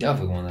that. He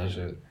definitely won that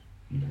shit.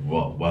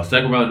 Well,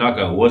 Second Round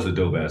Knockout was a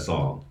dope ass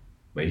song,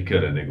 but he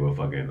killed that nigga with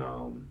fucking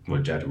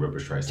with Jack the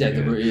Ripper's Trice. Jack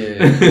the Ripper,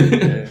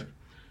 yeah.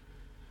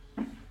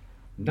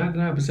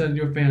 99% of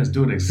your fans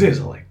don't exist.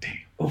 I'm like, damn.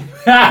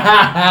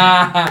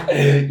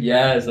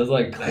 Yes, that's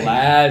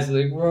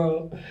classic,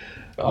 bro.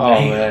 Oh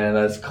man,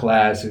 that's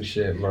classic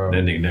shit, bro.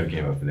 That nigga never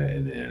came up for that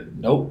in the end.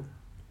 Nope.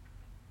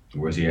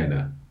 Where's he at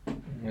now?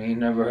 We ain't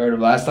never heard of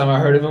him. Last time I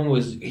heard of him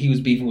was he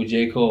was beefing with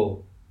J.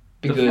 Cole.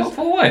 Because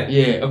for what?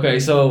 Yeah, okay,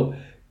 so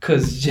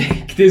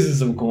this is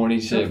some corny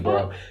shit,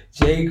 bro.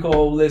 J.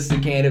 Cole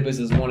listed Cannabis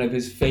as one of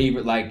his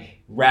favorite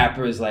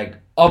rappers,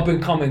 up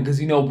and coming, because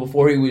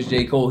before he was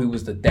J. Cole, he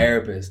was The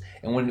Therapist.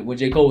 And when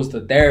J. Cole was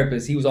The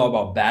Therapist, he was all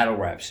about battle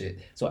rap shit.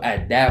 So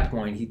at that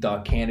point, he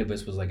thought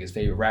Cannabis was his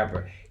favorite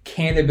rapper.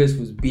 Cannabis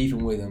was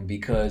beefing with him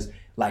because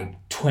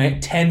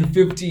 10,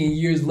 15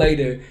 years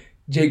later,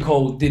 J.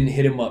 Cole didn't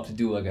hit him up to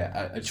do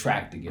a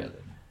track together.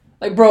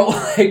 Bro,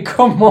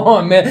 come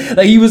on, man.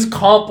 He was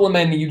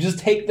complimenting you. Just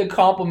take the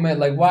compliment.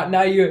 Why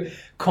now you're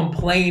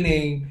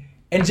complaining?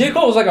 And J.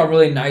 Cole was a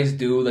really nice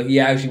dude. He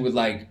actually was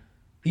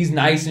he's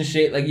nice and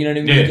shit. You know what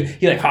I mean?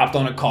 Yeah. He hopped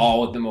on a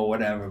call with them or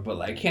whatever.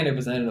 But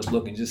Cannabis ended up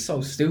looking just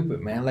so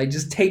stupid, man.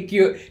 Just take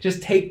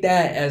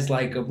that as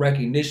a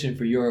recognition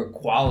for your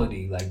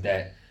quality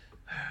that.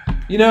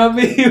 You know what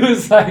I mean? He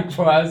was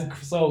bro,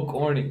 that's so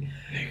corny.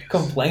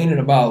 Complaining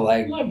about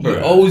he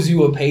owes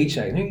you a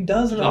paycheck. And he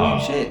doesn't owe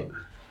you shit.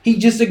 He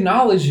just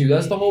acknowledged you.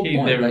 That's the whole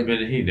point.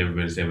 He never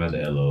been the same about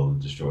the LO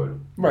destroyed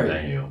him. Right.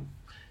 Damn.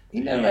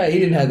 He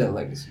didn't have that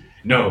legacy.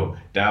 No,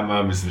 that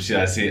reminds me of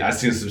some shit I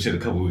seen some shit a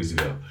couple weeks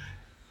ago.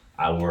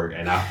 I work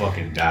and I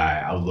fucking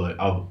died.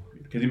 Cause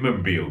you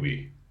remember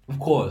B.O.B. Of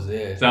course,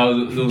 yeah.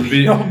 So there was a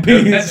video.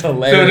 Hilarious. So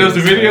there was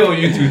a video on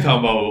YouTube talking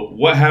about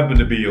what happened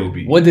to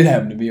B.O.B. What did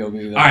happen to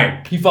B.O.B. All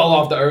right, he fell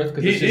off the earth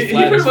because he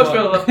pretty much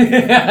fell off. I'm gonna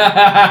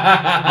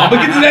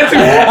get to that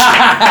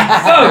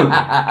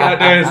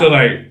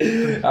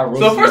too.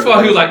 So first of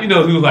all, he was he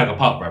was a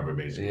pop rapper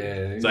basically.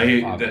 Yeah.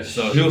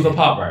 He was a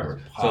pop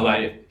rapper. So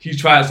he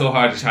tried so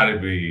hard to try to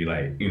be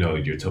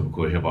your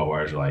typical hip hop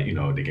artist, the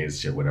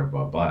gangsta shit, whatever,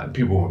 blah blah. And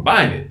people weren't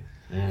buying it.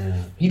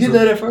 He did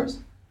that at first.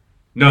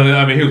 No,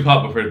 I mean he was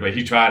popular first, but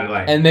he tried to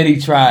and then he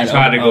tried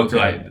to go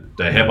to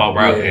the hip hop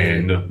route,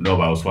 and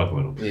nobody was fucking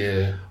with him.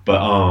 Yeah. But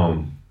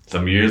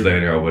some years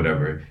later or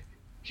whatever,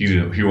 he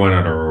went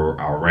on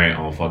a rant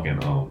on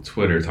fucking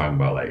Twitter talking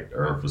about the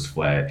Earth was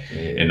flat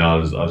and all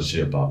this other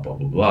shit, blah blah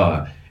blah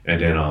blah.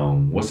 And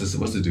then what's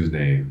the dude's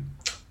name?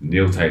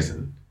 Neil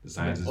Tyson, the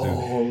scientist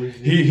dude.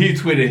 He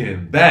tweeted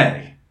him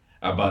back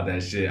about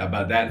that shit,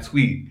 about that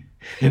tweet.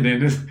 And then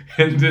this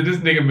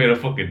nigga made a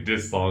fucking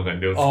diss song on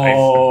Neil Tyson.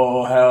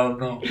 Oh, hell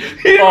no. He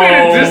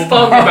made a diss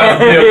song about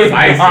Neil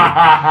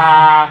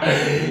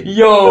Tyson.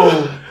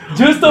 Yo,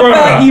 just the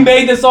fact he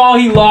made the song,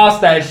 he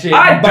lost that shit.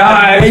 I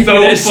died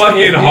so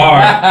fucking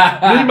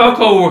hard. Then my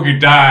coworker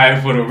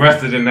died for the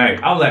rest of the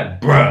night. I was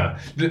like, bruh,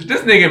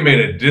 this nigga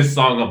made a diss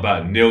song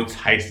about Neil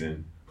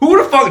Tyson.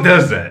 Who the fuck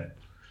does that?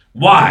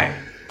 Why?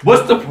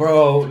 What's the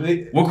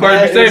what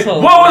Cardi B say?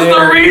 What was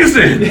the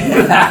reason?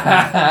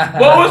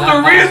 What was the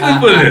reason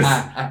for this?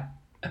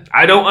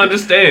 I don't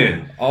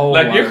understand.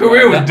 Like your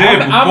career was dead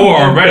before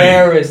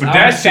already, but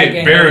that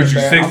shit buried you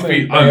 6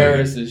 feet under.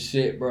 Embarrassed as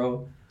shit,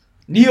 bro.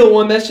 Neil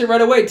won that shit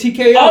right away.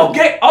 TKO.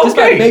 Okay. Just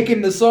by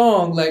making the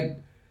song, like.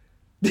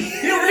 You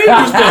don't need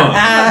this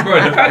song,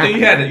 bro. The fact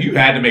that you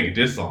had to make it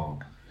this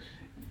song.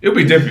 It would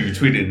be different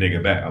if you tweeted a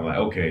nigga back. I'm like,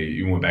 okay,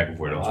 you went back and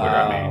forth on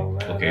Twitter.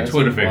 Man, okay,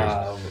 Twitter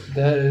fingers.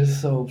 That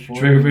is so funny.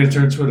 Trigger fingers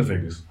turn Twitter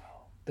fingers.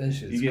 That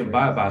shit's you getting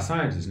by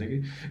scientists,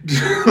 nigga.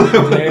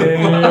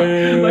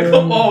 Damn. Like,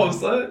 come on,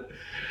 son.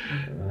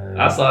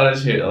 I saw that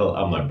shit.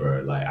 I'm like,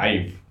 bro, like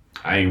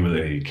I ain't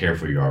really care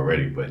for you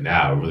already, but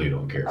now I really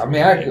don't care.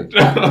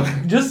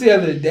 Just the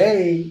other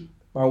day,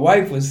 my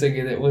wife was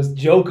singing it. Was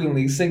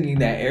jokingly singing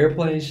that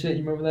airplane shit.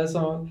 You remember that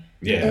song?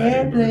 Yeah,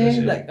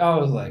 airplane. Like I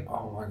was like,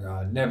 oh my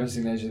god, never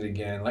seen that shit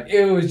again. Like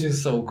it was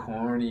just so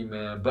corny,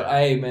 man. But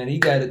hey, man, he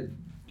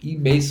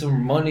made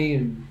some money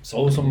and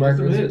sold some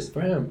records. Good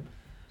for him.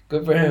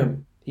 Good for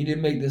him. He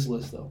didn't make this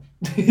list though.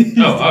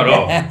 No,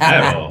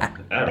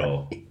 at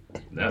all.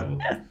 Never.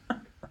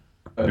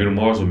 Bruno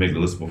Mars would make the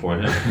list before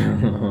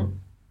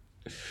him.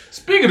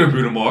 Speaking of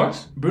Bruno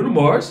Mars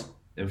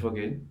and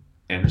fucking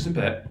Anderson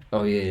 .Paak.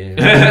 Oh yeah.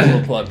 A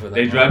little plug for that.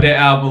 They dropped their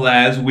album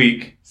last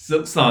week,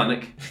 Silk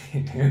Sonic.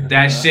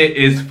 That shit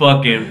is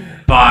fucking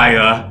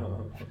fire.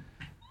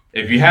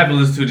 If you haven't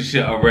listened to the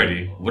shit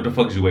already, what the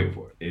fuck is you waiting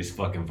for? It's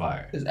fucking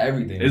fire. It's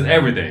everything. It's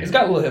everything. It's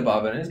got a little hip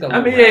hop in it. It's got.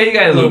 You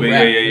got a little bit.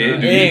 Rap,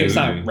 Yeah. It's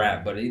not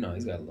rap, but he's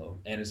got a little.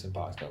 Anderson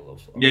 .Paak's got a little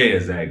flow. Yeah,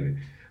 exactly.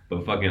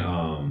 But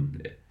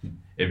fucking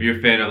if you're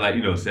a fan of like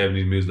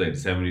 70s music, like the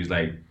 70s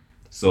like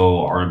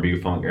soul,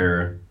 R&B, funk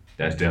era,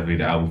 that's definitely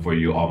the album for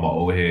you. All my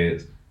old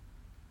heads,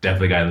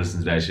 definitely gotta listen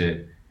to that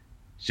shit.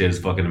 Shit is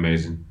fucking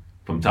amazing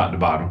from top to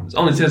bottom. It's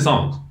only 10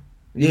 songs.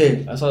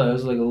 Yeah, I saw that. It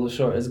was like a little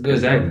short. It's good.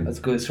 Exactly. That's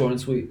good, short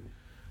and sweet.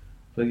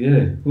 But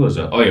yeah, who else?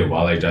 Oh yeah,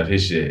 Wale dropped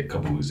his shit a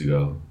couple weeks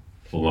ago.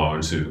 Full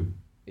on too.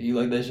 You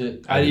like that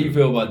shit? How do you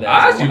feel about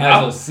that?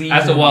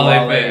 As a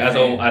Wale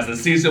fan, as a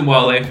seasoned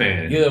Wale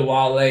fan, you're the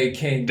Wale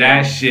king.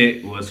 That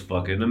shit was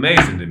fucking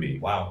amazing to me.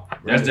 Wow,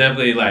 really? That's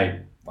definitely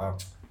like wow.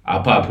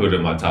 I'll probably put it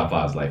in my top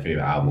 5 like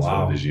favorite albums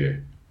from this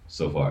year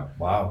so far.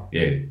 Wow.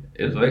 Yeah,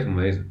 it's like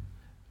amazing.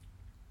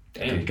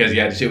 Damn. Because he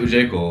had the shit with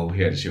J. Cole,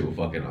 he had the shit with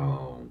fucking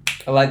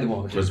I like the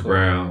one with Chris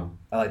Brown.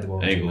 I like the one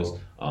with Angles.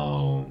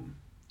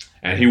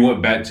 And he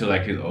went back to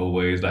like his old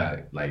ways,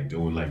 like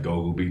doing like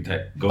go-go beat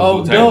type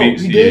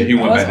beats. He did? He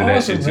went back to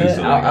that shit too. Man.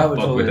 So like, I would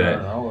fuck totally with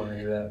that. I want to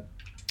hear that.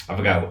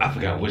 I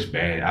forgot which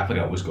band. I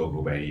forgot which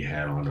go-go band he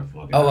had on the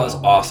fucking. Oh, that's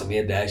awesome. He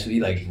had to actually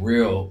like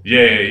real.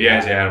 Yeah, he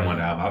actually had him on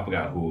the album. I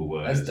forgot who it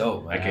was. That's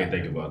dope. Man. I can't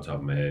think of it off the top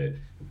of my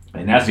head.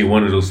 And actually,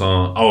 one of those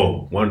songs.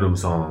 Oh, one of them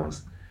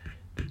songs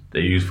they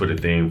used for the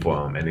theme for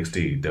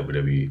NXT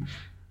WWE.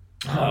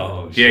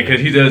 Oh yeah, because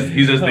he does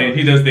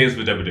things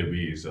for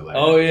WWE. So like,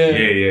 oh yeah,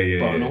 yeah.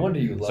 Bro, no wonder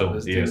you love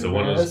this. Yeah, so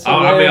one of those.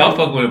 I mean, I was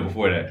fucking with it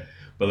before that,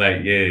 but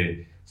like, yeah.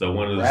 So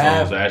one of the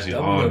songs was actually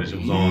on. It was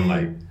on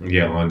like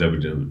on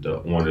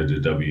one of the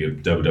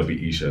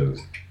WWE shows,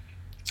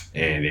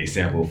 and they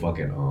sampled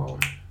fucking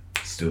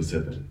Still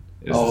Tipping.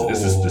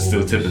 This is the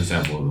Still Tipping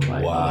sample.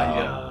 Like,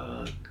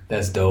 wow,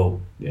 that's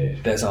dope. Yeah,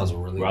 that sounds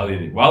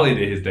really. Wale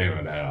did his thing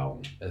on that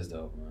album. That's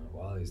dope, man.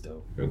 Wale's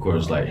dope. And of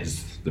course, like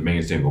the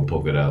main single,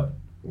 "Poke It Up."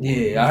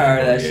 Yeah, I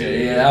heard that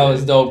shit. Yeah, that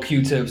was dope.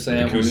 Q-Tip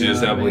sample. Q-Tip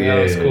sample, yeah,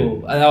 that was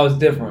cool. And that was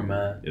different,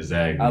 man.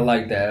 Exactly. I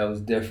like that. That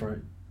was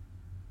different.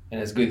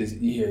 And it's good to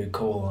hear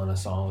Cole on a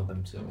song with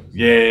them too.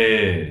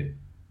 Yeah,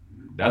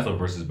 that's a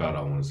versus battle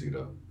I want to see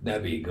though.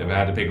 That'd be good. If I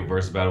had to pick a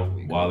versus battle,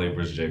 Wale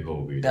versus J.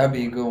 Cole would be. That'd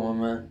be a good one,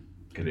 man.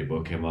 Because they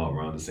both came out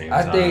around the same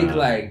time. I think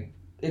like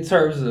in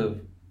terms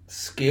of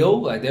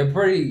skill, like they're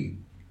pretty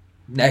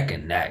neck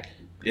and neck.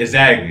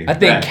 Exactly. I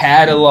think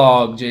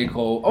catalog J.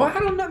 Cole. Oh, I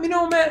don't know. You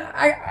know, man.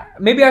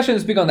 Maybe I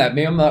shouldn't speak on that.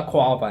 Maybe I'm not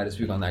qualified to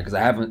speak on that because I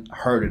haven't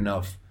heard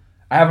enough.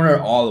 I haven't heard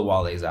all of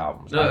Wale's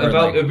albums. No,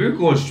 if you're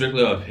going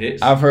strictly off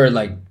hits, I've heard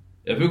like.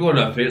 If we're going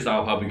off hits,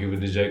 I'll probably give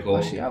it to J. Cole.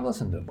 Actually, I've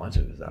listened to a bunch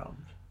of his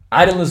albums.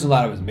 I didn't listen to a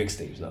lot of his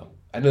mixtapes though.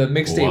 I know the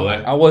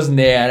mixtape. I wasn't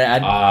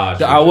there.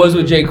 I was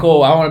with J.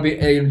 Cole. I want to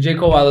be J.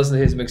 Cole. I listened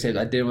to his mixtapes.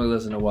 I didn't really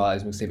listen to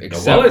Wale's mixtape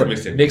except for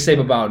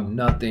mixtape about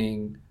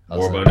nothing.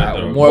 More about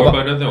nothing. More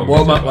about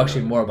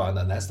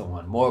nothing. That's the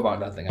one. More about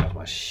nothing. That was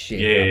my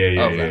shit.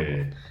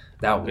 Yeah.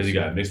 That was. Because you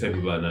got mixtape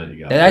about nothing.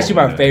 That's actually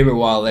my favorite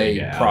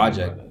Wale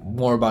project.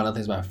 More about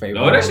nothing is my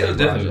favorite. No, that shit was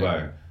definitely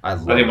fire. I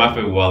think my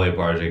favorite Wale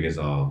project is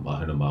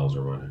 100 Miles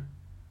a Running.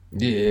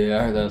 Yeah,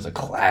 I heard that was a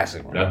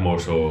classic one. That's more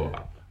so.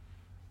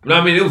 No,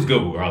 I mean it was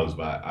good regardless,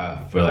 but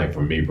I feel like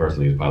for me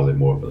personally, it's probably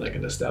more for like a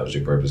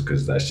nostalgic purpose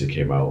because that shit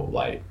came out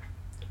like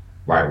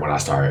right when I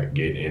started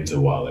getting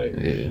into Wale.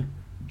 Yeah.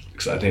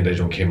 Because I think that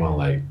joint came out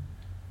like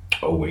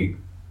 08.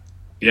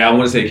 Yeah, I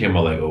want to say it came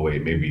out like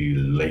 08, maybe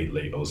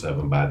late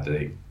 07, but I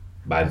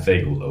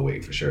think it was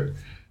 08 for sure.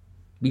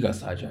 We got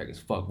sidetracked as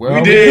fuck. We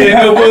did,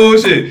 no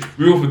bullshit.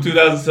 We were from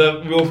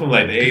 2007. We were from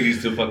like the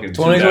 80s to fucking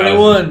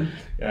 2021.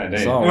 God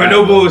damn. We're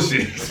no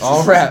bullshit. It's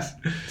all rap.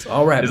 It's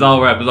all rap. It's all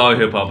rap. It's all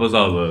hip hop. It's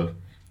all love.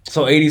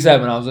 So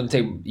 87. I was gonna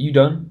take. You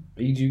done?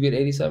 Did you get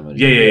 87?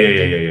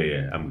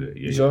 Yeah. I'm good.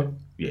 Yeah. You sure?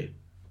 Yeah.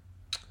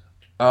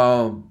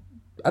 I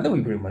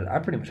think I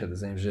pretty much had the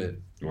same shit.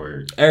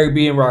 Word. Eric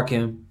B and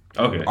Rakim.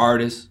 Okay.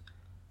 Artist.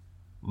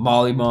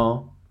 Molly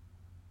Mall.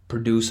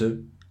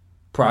 Producer.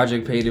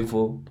 Project Paid in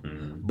Full.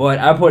 Mm-hmm. But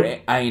I put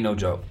I Ain't No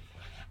Joke.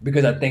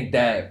 Because I think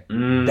that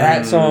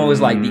that song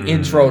was like the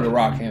intro to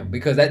Rakim.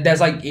 Because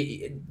that's like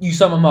you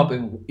sum him up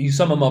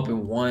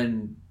in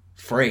one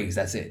phrase.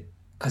 That's it.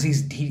 Cause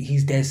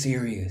he's dead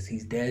serious.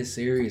 He's dead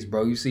serious,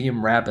 bro. You see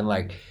him rapping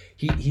like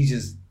he's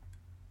just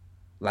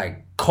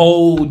like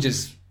cold.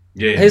 Just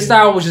his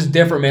style was just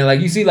different, man. Like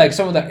you see like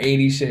some of the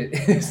 80s shit.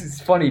 It's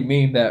funny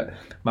meme that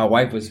my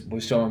wife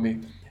was showing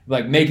me,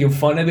 like making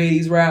fun of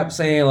 80s rap,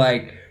 saying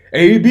like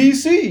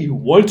ABC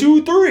 1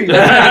 2 3.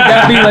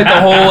 That being like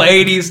the whole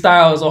 80s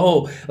style as a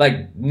whole.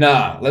 Like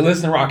nah, like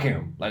listen to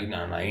Rakim. Like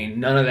nah, ain't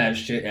none of that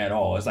shit at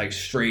all. It's like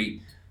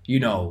straight,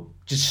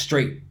 just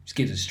straight. Just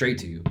gives it straight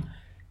to you.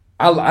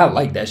 I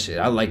like that shit.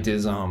 I liked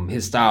his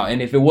style.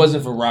 And if it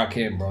wasn't for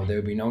Rakim, bro,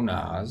 there'd be no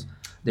Nas.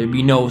 There'd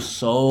be no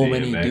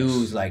many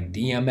dudes like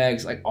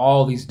DMX, like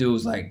all these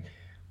dudes. Like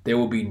there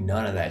would be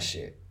none of that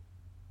shit.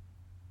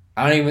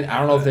 I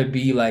don't know if there'd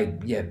be like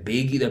the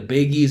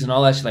Biggies and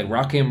all that shit. Like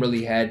Rakim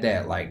really had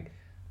that like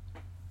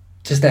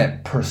just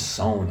that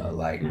persona.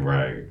 Like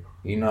right.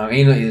 You know what I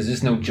mean? It's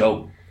just no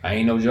joke. I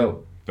ain't no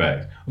joke.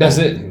 Fact. That's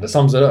it. That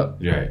sums it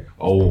up. Right.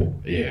 Oh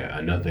yeah,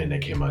 another thing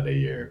that came out that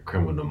year,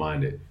 Criminal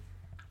Minded.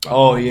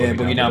 Oh yeah,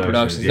 Boogie Down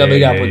Productions. Definitely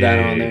got to put that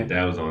on there.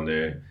 That was on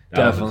there.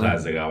 That was a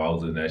classic. I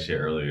was in that shit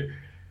earlier.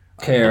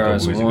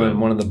 KRS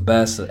one of the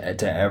best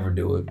to ever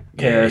do it.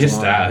 His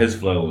style, his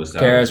flow was.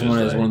 KRS One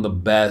is one of the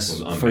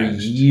best for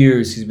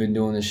years. He's been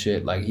doing this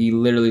shit. Like he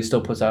literally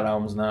still puts out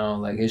albums now.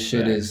 Like his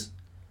shit is.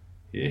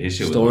 Yeah, his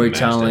shit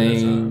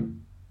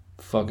storytelling,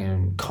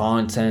 fucking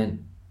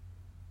content.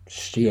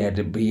 He had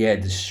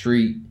the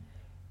street.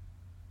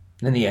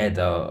 Then he had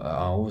the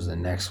what was the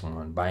next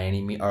one? By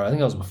Any Means, or I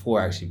think it was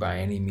before actually. By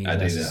Any Means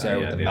Necessary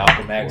with the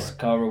Malcolm X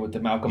cover with the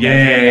Malcolm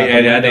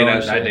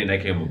X. I think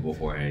that came up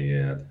beforehand.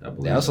 Yeah, I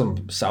believe that was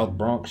some South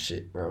Bronx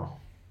shit, bro.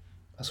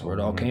 That's where it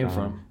all came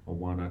from. I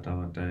wanna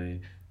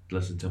thing.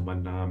 Listen to my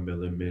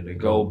 9mm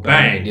go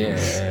bang.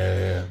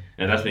 Yeah.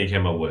 And that's when he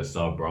came up with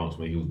South Bronx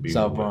when he was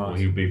beefing when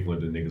he was beefing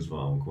with the niggas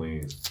from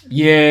Queens.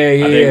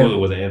 Yeah. I think it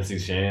was MC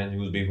Shan he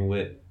was beefing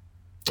with.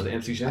 Was it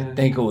MC Shan? I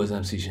think it was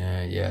MC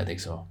Shan. Yeah, I think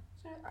so.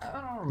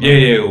 Yeah,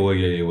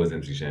 it was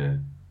MC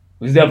Shan.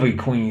 It was definitely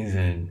Queens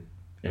and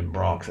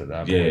Bronx at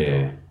that point.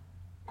 Yeah.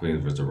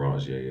 Queens versus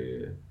Bronx,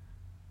 yeah.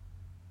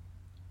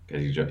 Cause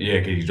he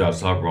dropped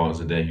South Bronx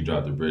and then he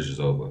dropped The Bridges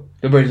Over.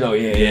 The Bridges Over,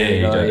 yeah. He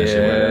dropped that shit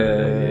right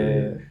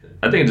after that,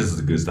 I think this is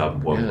a good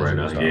stopping point right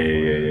now.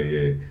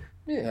 Yeah.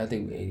 Yeah, I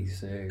think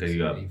 86,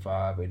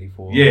 85,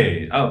 84.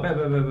 Yeah. Oh, bad.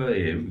 Yeah,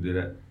 we can do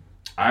that.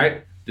 All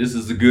right. This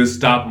is a good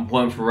stopping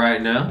point for right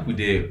now. We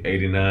did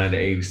 89 to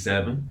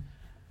 87.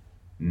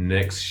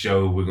 Next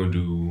show, we're going to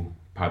do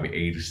probably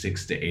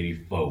 86 to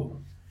 84.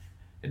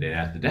 And then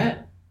after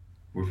that,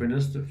 we're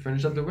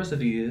finish up the rest of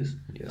the years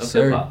of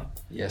hip-hop.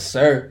 Yes,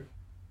 sir.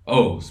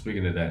 Oh,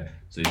 speaking of that,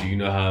 so do you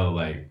know how,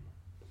 like,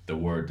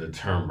 the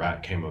term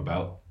rap came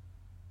about?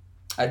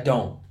 I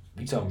don't.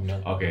 You tell me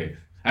now. Okay.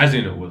 I just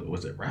didn't know,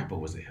 was it rap or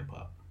was it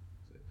hip-hop?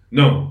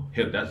 No,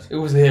 it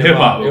was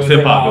hip-hop. It was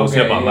hip-hop. It was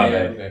hip-hop, my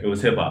bad. Okay. It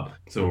was hip-hop.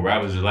 So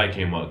Rappers Delight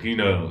came up. You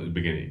know, at the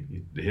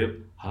beginning, the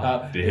hippie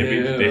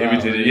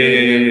to the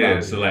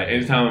yeah. So like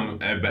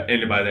anytime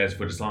anybody asks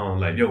for the song,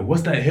 like, yo,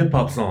 what's that hip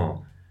hop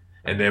song?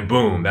 And then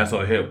boom, that's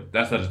how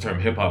the term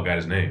hip hop got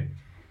its name.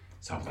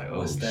 So I was like,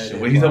 oh shit.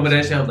 When he told me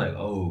that shit, I was like,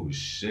 oh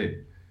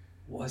shit.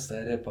 What's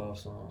that hip hop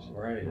song?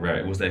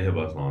 Right. What's that hip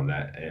hop song?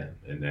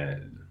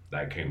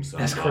 That came some.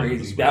 That's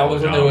crazy. That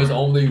was when there was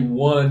only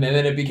one, and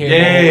then it became a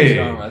whole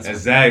genre.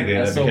 Exactly.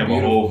 That became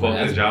a whole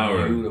fucking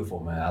genre.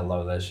 Beautiful, man. I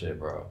love that shit,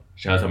 bro.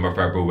 Shout out to my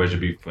frat bro Reggie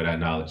B for that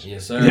knowledge.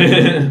 Yes, sir.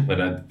 for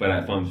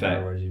that fun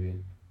fact. Reggie B.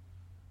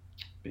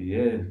 But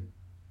yeah.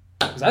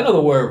 Cause I know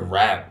the word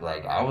rap.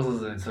 Like I was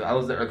listening to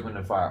Earth, Wind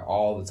and Fire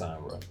all the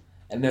time, bro.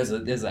 And there's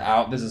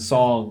a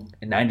song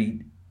in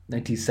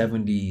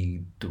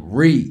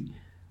 1973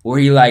 where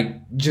he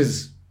like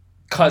just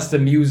cuts the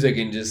music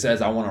and just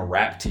says, "I want to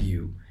rap to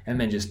you." And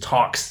then just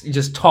talks and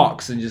just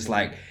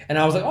like, and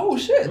I was like, oh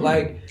shit,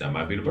 like that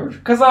might be the verse.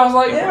 Cause I was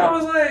like,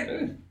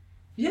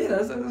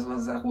 that's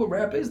exactly what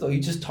rap is though.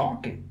 He's just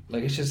talking,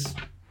 like it's just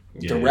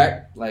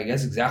direct, like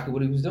that's exactly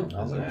what he was doing.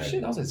 I was like, oh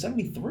shit, I was like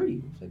 73. I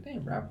was like,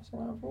 damn, rap was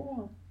around for a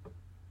while.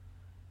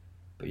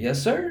 But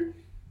yes, sir.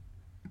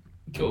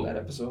 Killed that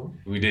episode.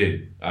 We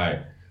did. All right.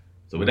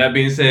 So with that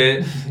being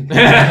said,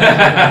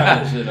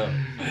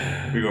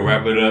 we're gonna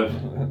wrap it up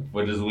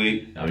for this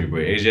week. I'm your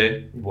boy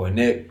AJ. Your boy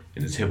Nick.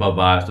 And it's Hip Hop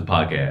Vibes, the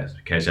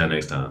podcast. Catch y'all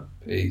next time.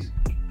 Peace.